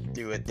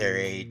do at their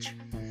age,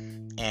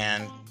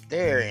 and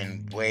they're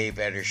in way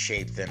better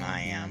shape than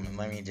I am. And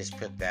let me just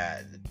put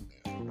that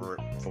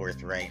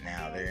forth right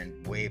now. They're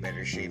in way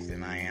better shape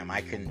than I am. I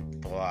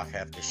couldn't pull off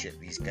half the shit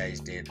these guys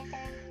did.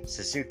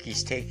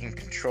 Suzuki's taking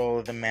control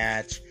of the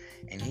match,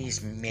 and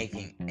he's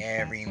making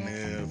every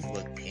move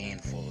look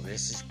painful.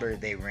 This is where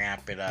they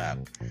ramp it up.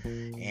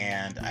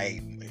 And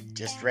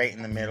just right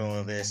in the middle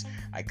of this,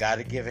 I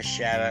gotta give a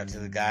shout out to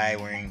the guy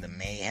wearing the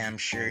Mayhem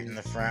shirt in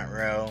the front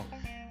row.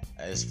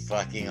 That is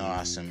fucking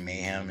awesome.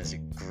 Mayhem is a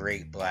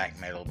great black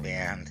metal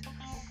band.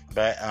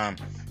 But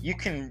you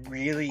can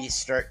really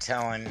start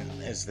telling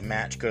as the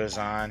match goes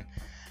on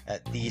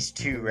that these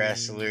two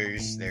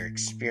wrestlers, their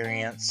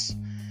experience,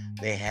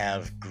 they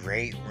have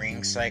great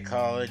ring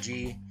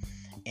psychology,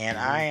 and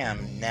I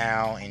am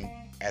now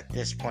at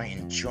this point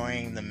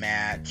enjoying the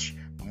match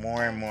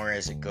more and more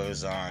as it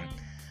goes on.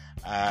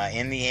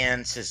 In the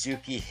end,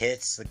 Suzuki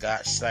hits the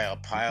Gotch style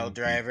pile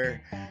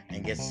driver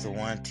and gets the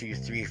 1, 2,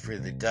 3 for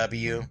the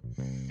W.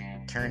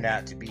 Turned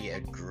out to be a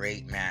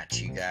great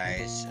match, you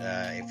guys.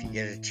 If you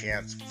get a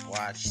chance,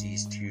 watch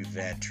these two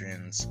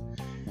veterans.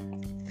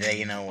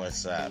 They know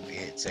what's up.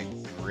 It's a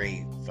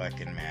great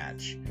fucking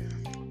match.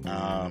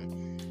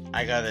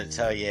 I gotta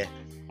tell you,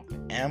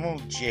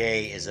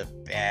 MLJ is a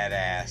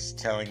badass,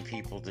 telling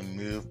people to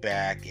move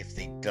back if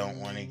they don't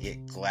want to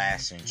get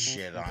glass and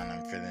shit on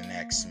them for the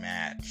next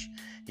match.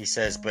 He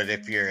says, but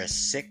if you're a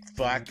sick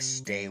fuck,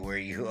 stay where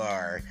you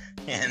are.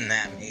 And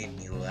that made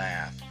me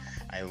laugh.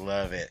 I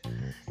love it.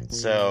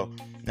 So,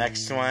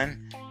 next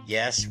one.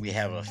 Yes, we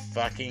have a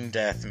fucking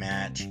death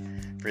match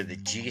for the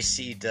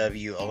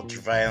GCW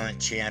Ultraviolent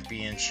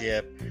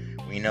Championship.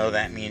 We know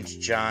that means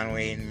John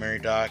Wayne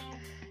Murdoch.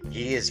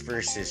 He is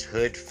versus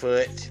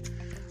Hoodfoot,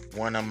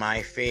 one of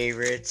my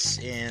favorites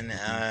in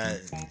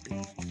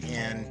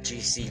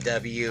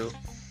GCW.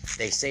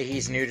 They say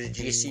he's new to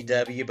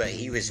GCW, but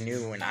he was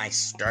new when I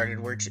started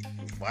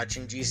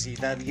watching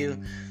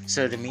GCW.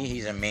 So to me,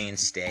 he's a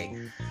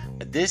mainstay.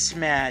 This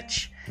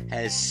match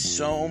has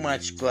so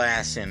much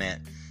glass in it.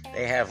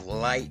 They have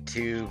light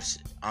tubes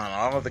on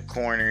all of the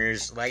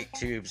corners, light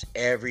tubes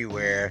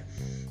everywhere.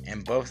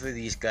 And both of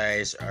these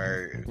guys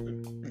are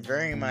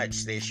very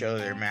much, they show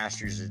they're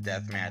masters of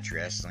deathmatch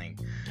wrestling.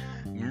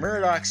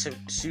 Murdoch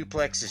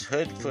suplexes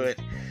Hoodfoot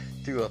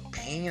through a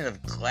pane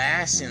of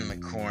glass in the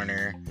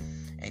corner,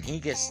 and he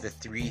gets the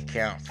 3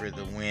 count for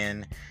the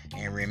win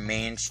and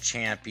remains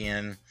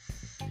champion.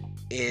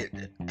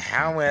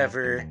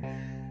 However,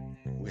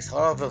 with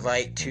all the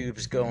light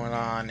tubes going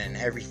on and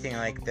everything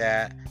like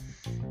that,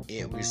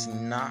 it was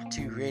not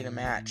too great a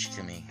match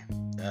to me.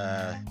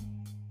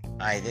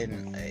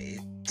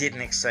 It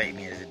didn't excite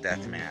me as a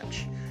death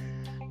match.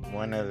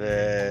 One of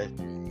the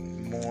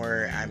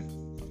more,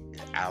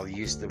 I'll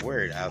use the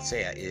word, I'll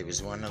say it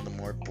was one of the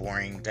more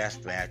boring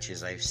death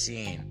matches I've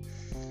seen.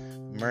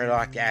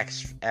 Murdoch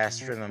asks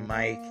for the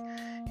mic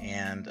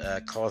and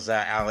calls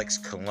out Alex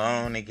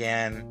Colon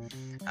again.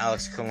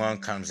 Alex Colon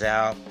comes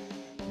out.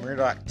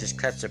 Murdoch just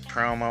cuts a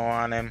promo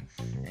on him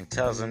and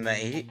tells him that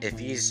if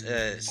he's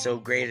so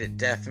great at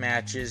death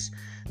matches,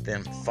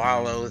 then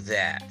follow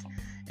that.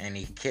 And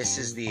he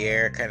kisses the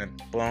air, kind of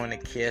blowing a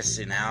kiss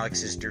in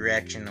Alex's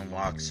direction, and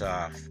walks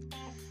off.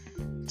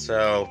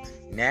 So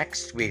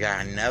next we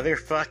got another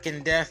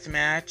fucking death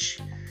match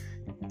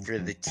for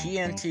the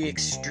TNT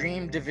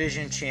Extreme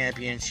Division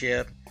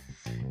Championship,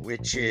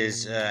 which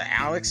is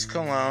Alex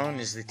Colon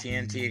is the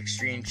TNT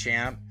Extreme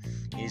Champ.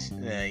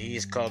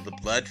 He's called the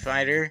Blood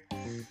Fighter,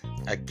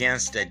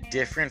 against a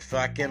different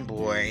fucking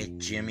boy,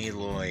 Jimmy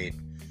Lloyd,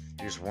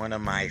 who's one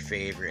of my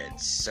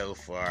favorites so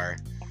far.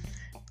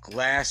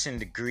 Glass and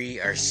Degree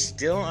are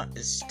still on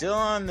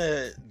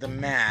the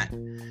mat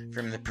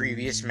from the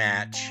previous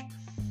match.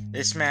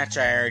 This match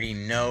I already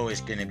know is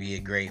going to be a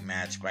great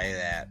match by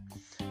that.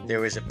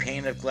 There was a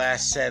pane of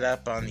glass set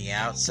up on the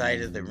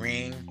outside of the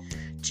ring.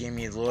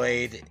 Jimmy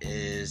Lloyd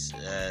is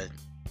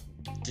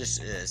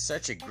just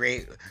such a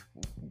great,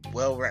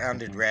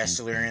 well-rounded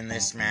wrestler in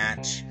this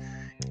match,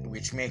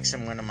 which makes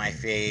him one of my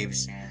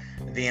faves.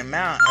 The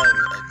amount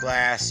of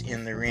glass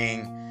in the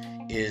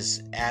ring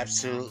is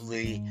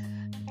absolutely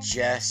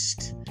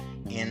just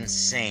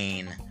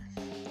insane,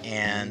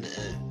 and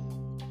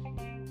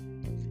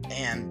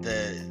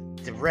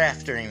the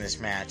ref during this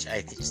match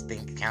I just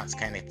think counts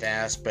kind of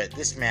fast, but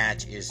this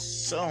match is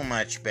so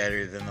much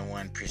better than the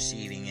one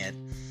preceding it.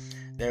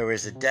 There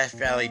was a Death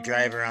Valley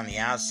driver on the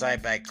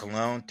outside by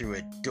Colon through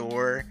a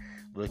door,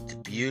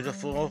 looked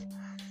beautiful.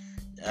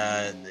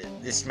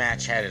 This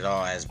match had it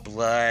all, as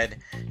blood,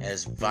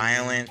 as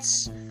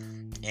violence,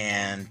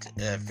 and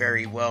a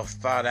very well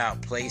thought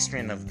out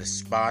placement of the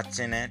spots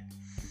in it.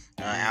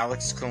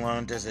 Alex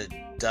Colon does a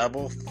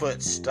double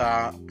foot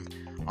stop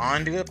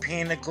onto a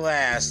pane of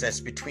glass that's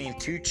between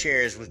two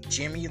chairs with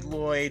Jimmy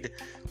Lloyd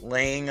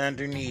laying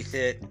underneath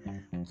it.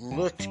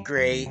 Looked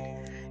great,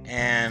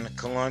 and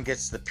Colon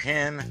gets the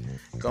pin,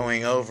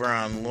 going over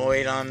on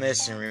Lloyd on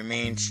this and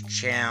remains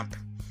champ.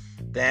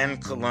 Then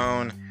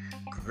Colon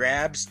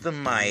grabs the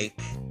mic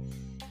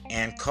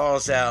and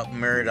calls out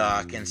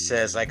Murdoch and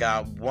says, "I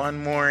got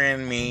one more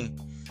in me."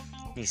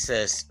 He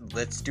says,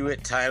 "Let's do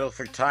it title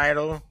for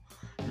title."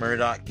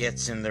 Murdoch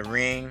gets in the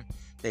ring.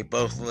 They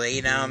both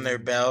lay down their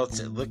belts.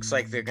 It looks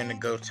like they're going to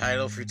go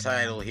title for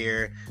title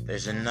here.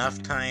 There's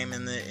enough time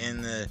in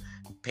the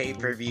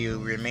pay-per-view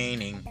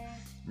remaining.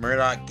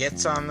 Murdoch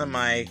gets on the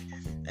mic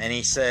and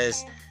he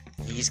says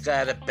he's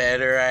got a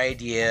better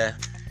idea,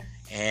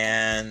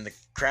 and the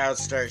crowd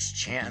starts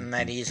chanting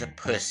that he's a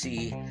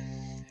pussy.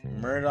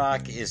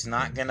 Murdoch is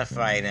not going to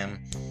fight him.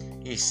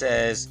 He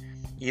says,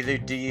 either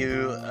do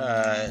you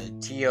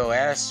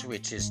TOS,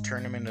 which is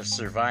Tournament of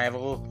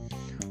Survival,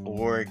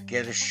 or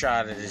get a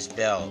shot at his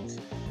belt.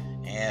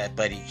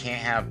 But he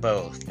can't have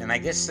both. And I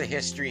guess the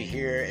history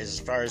here, as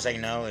far as I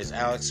know, is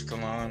Alex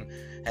Colon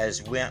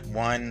has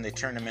won the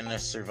Tournament of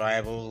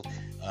Survival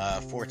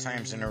 4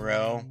 times in a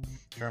row,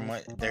 from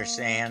what they're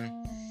saying.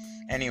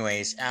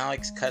 Anyways,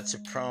 Alex cuts a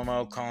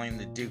promo calling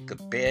the Duke a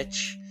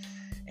bitch,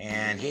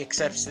 and he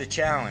accepts the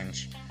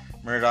challenge.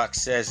 Murdoch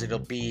says it'll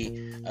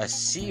be a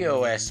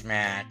COS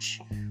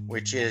match,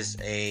 which is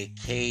a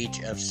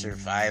Cage of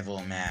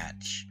Survival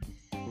match.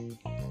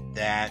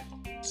 That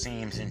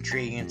seems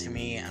intriguing to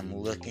me. I'm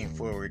looking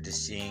forward to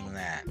seeing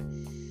that.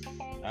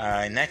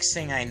 Next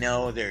thing I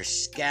know, there's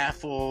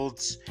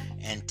scaffolds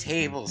and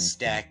tables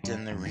stacked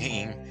in the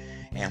ring,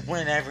 and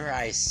whenever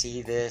I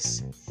see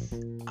this,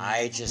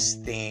 I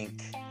just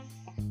think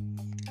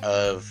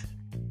of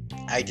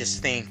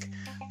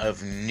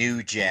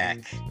New Jack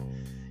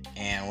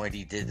and what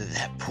he did to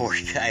that poor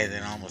guy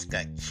that almost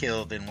got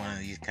killed in one of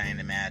these kind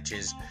of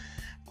matches.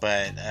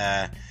 But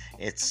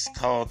it's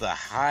called the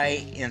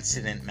High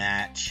Incident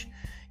match,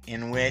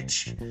 in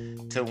which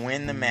to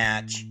win the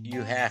match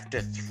you have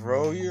to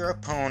throw your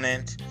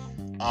opponent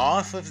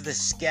off of the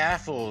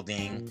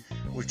scaffolding,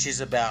 which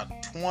is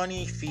about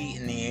 20 feet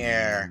in the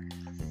air,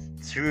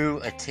 through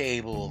a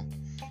table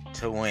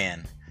to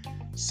win.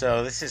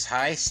 So this is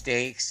high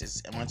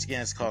stakes. Once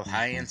again, it's called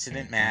High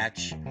Incident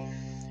match.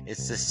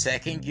 It's the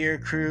Second Gear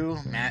Crew,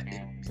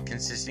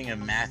 consisting of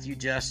Matthew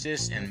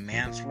Justice and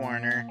Mance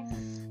Warner,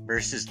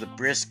 versus the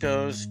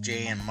Briscoes,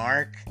 Jay and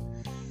Mark,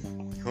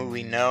 who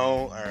we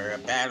know are a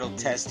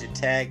battle-tested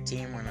tag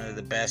team, one of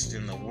the best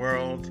in the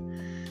world.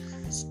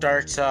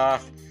 Starts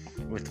off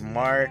with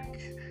Mark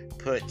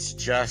puts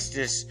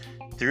Justice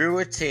through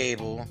a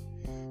table.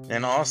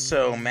 Then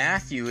also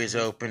Matthew is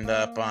opened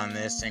up on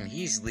this, and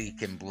he's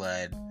leaking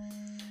blood.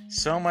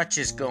 So much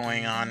is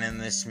going on in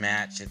this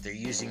match that they're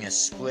using a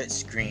split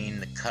screen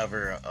to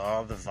cover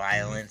all the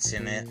violence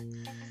in it,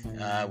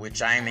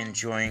 which I'm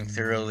enjoying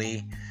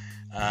thoroughly.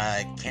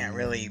 Can't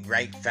really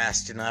write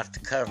fast enough to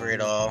cover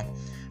it all,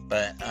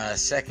 But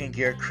Second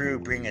Gear crew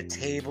bring a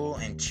table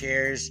and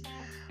chairs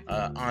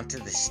onto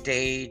the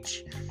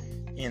stage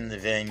in the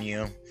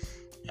venue.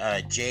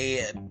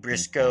 Jay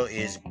Briscoe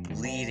is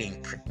bleeding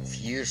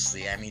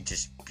profusely. I mean,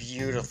 just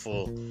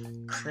beautiful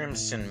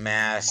crimson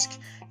mask,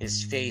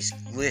 his face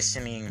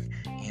glistening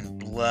in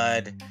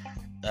blood.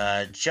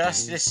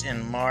 Justice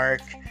and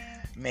Mark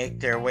make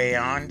their way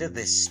onto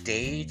the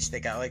stage. They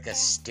got like a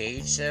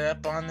stage set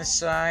up on the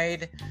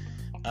side,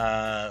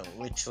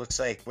 which looks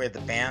like where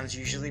the bands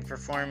usually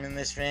perform in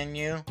this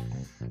venue.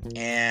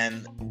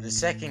 And the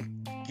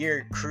Second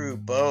Gear crew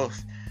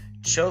both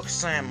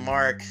chokeslam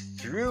Mark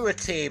through a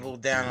table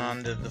down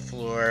onto the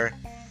floor.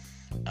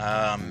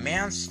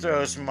 Mance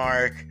throws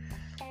Mark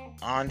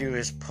onto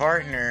his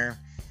partner,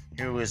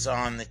 who was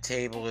on the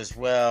table as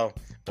well,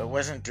 but it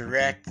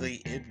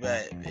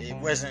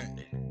wasn't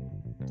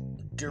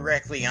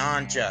directly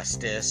on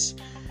Justice,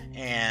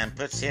 and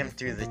puts him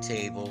through the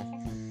table.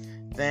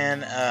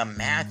 Then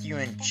Matthew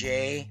and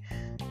Jay,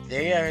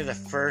 they are the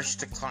first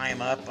to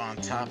climb up on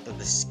top of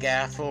the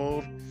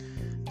scaffold.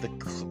 The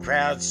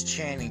crowd's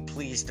chanting,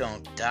 "Please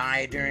don't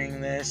die,"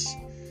 during this.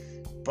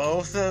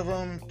 Both of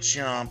them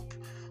jump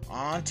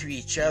onto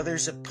each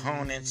other's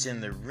opponents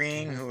in the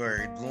ring, who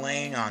are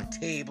laying on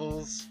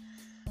tables.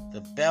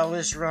 The bell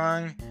is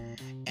rung,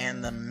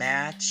 and the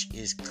match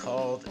is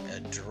called a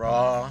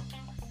draw.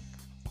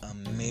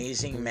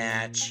 Amazing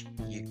match.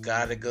 You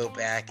gotta go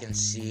back and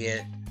see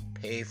it.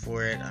 Pay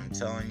for it. I'm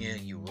telling you,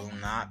 you will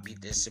not be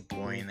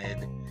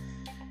disappointed.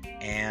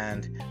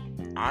 And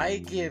I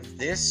give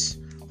this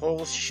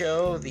whole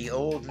show, the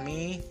old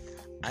me,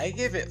 I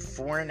give it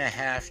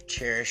 4.5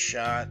 chair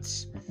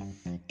shots.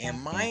 And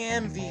my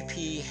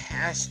MVP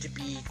has to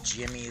be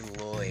Jimmy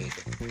Lloyd.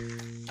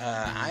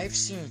 I've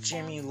seen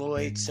Jimmy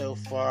Lloyd so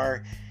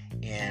far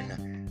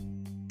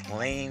in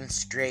plain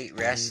straight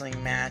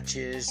wrestling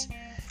matches,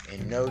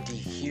 in no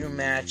DQ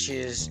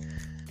matches,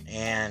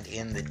 and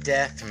in the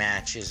death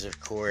matches, of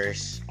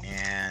course.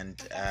 And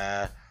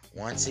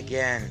once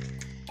again,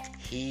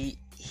 he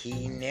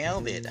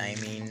nailed it. I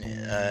mean,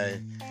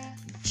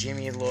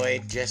 Jimmy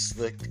Lloyd just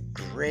looked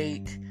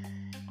great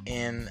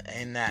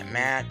in that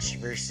match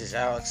versus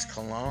Alex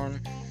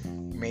Colon.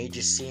 Made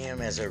you see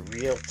him as a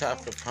real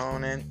tough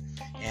opponent,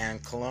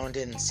 and Colon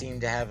didn't seem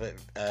to have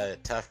a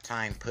tough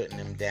time putting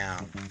him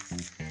down.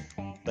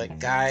 But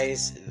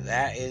guys,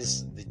 that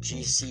is the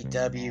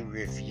GCW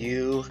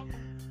review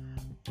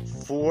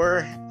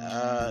for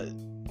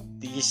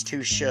these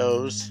two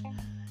shows.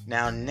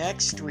 Now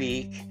next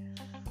week,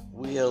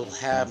 we'll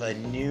have a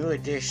new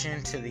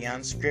addition to the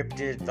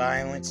Unscripted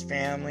Violence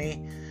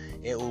family.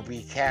 It will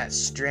be Kat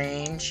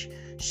Strange.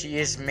 She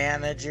is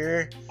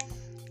manager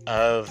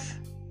of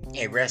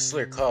a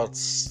wrestler called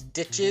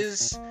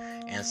Stitches,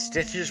 and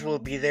Stitches will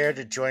be there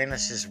to join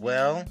us as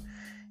well.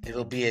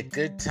 It'll be a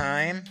good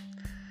time.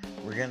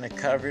 We're going to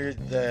cover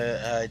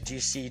the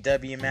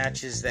GCW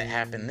matches that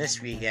happened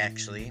this week,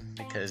 actually,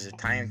 because of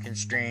time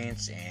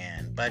constraints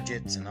and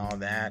budgets and all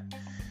that.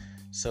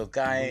 So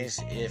guys,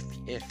 if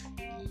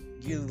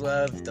you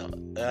love the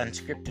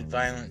Unscripted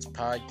Violence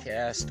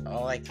podcast,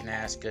 all I can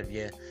ask of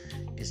you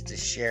is to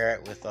share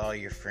it with all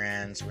your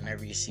friends.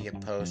 Whenever you see a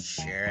post,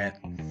 share it.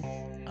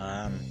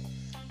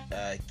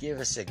 Give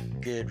us a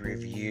good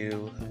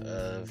review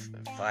of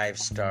 5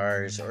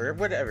 stars, or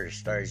whatever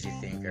stars you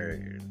think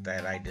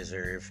that I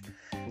deserve.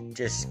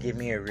 Just give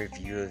me a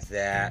review of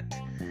that.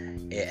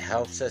 It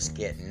helps us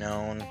get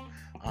known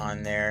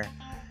on there.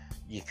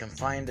 You can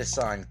find us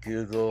on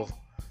Google.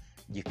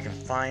 You can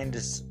find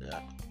us...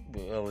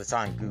 well, it's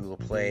on Google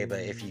Play, but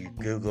if you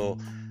Google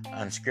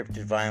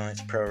Unscripted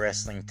Violence Pro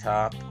Wrestling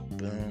Top,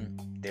 boom,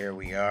 there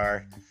we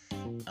are.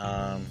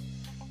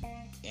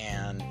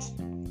 And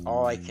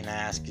all I can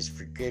ask is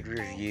for good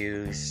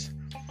reviews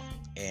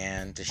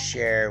and to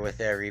share with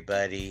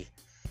everybody.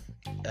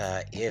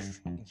 If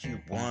you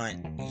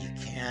want, you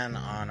can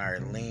on our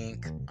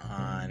link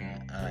on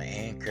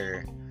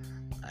Anchor.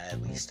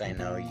 At least I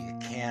know you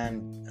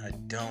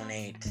can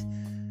donate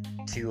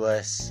to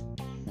us.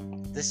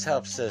 This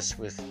helps us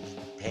with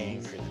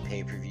paying for the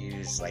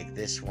pay-per-views like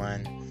this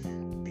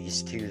one,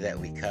 these 2 that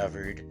we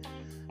covered.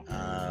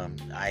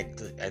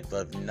 I'd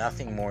love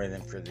nothing more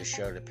than for the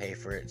show to pay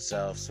for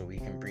itself so we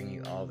can bring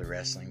you all the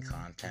wrestling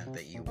content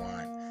that you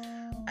want.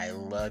 I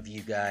love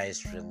you guys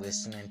for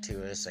listening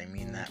to us. I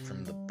mean that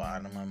from the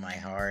bottom of my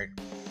heart.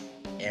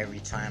 Every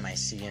time I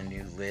see a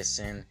new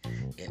listen,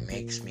 it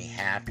makes me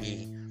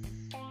happy.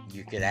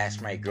 You could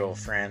ask my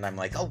girlfriend. I'm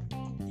like, oh,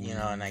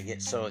 and I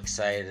get so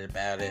excited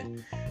about it.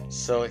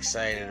 So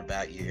excited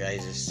about you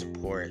guys'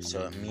 support.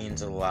 So it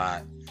means a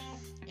lot.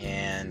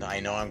 And I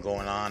know I'm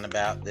going on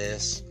about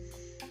this,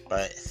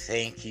 but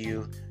thank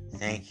you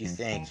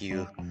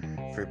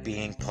for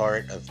being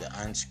part of the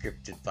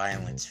Unscripted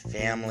Violence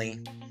family.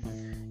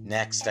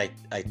 Next, I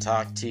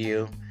talk to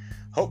you.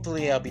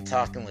 Hopefully, I'll be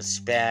talking with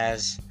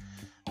Spaz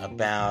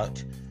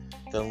about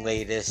the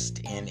latest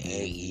in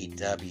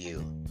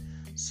AEW.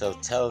 So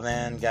till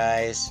then,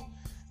 guys,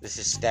 this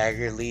is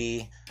Stagger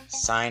Lee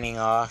signing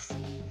off.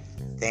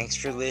 Thanks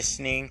for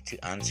listening to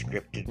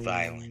Unscripted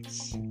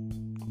Violence.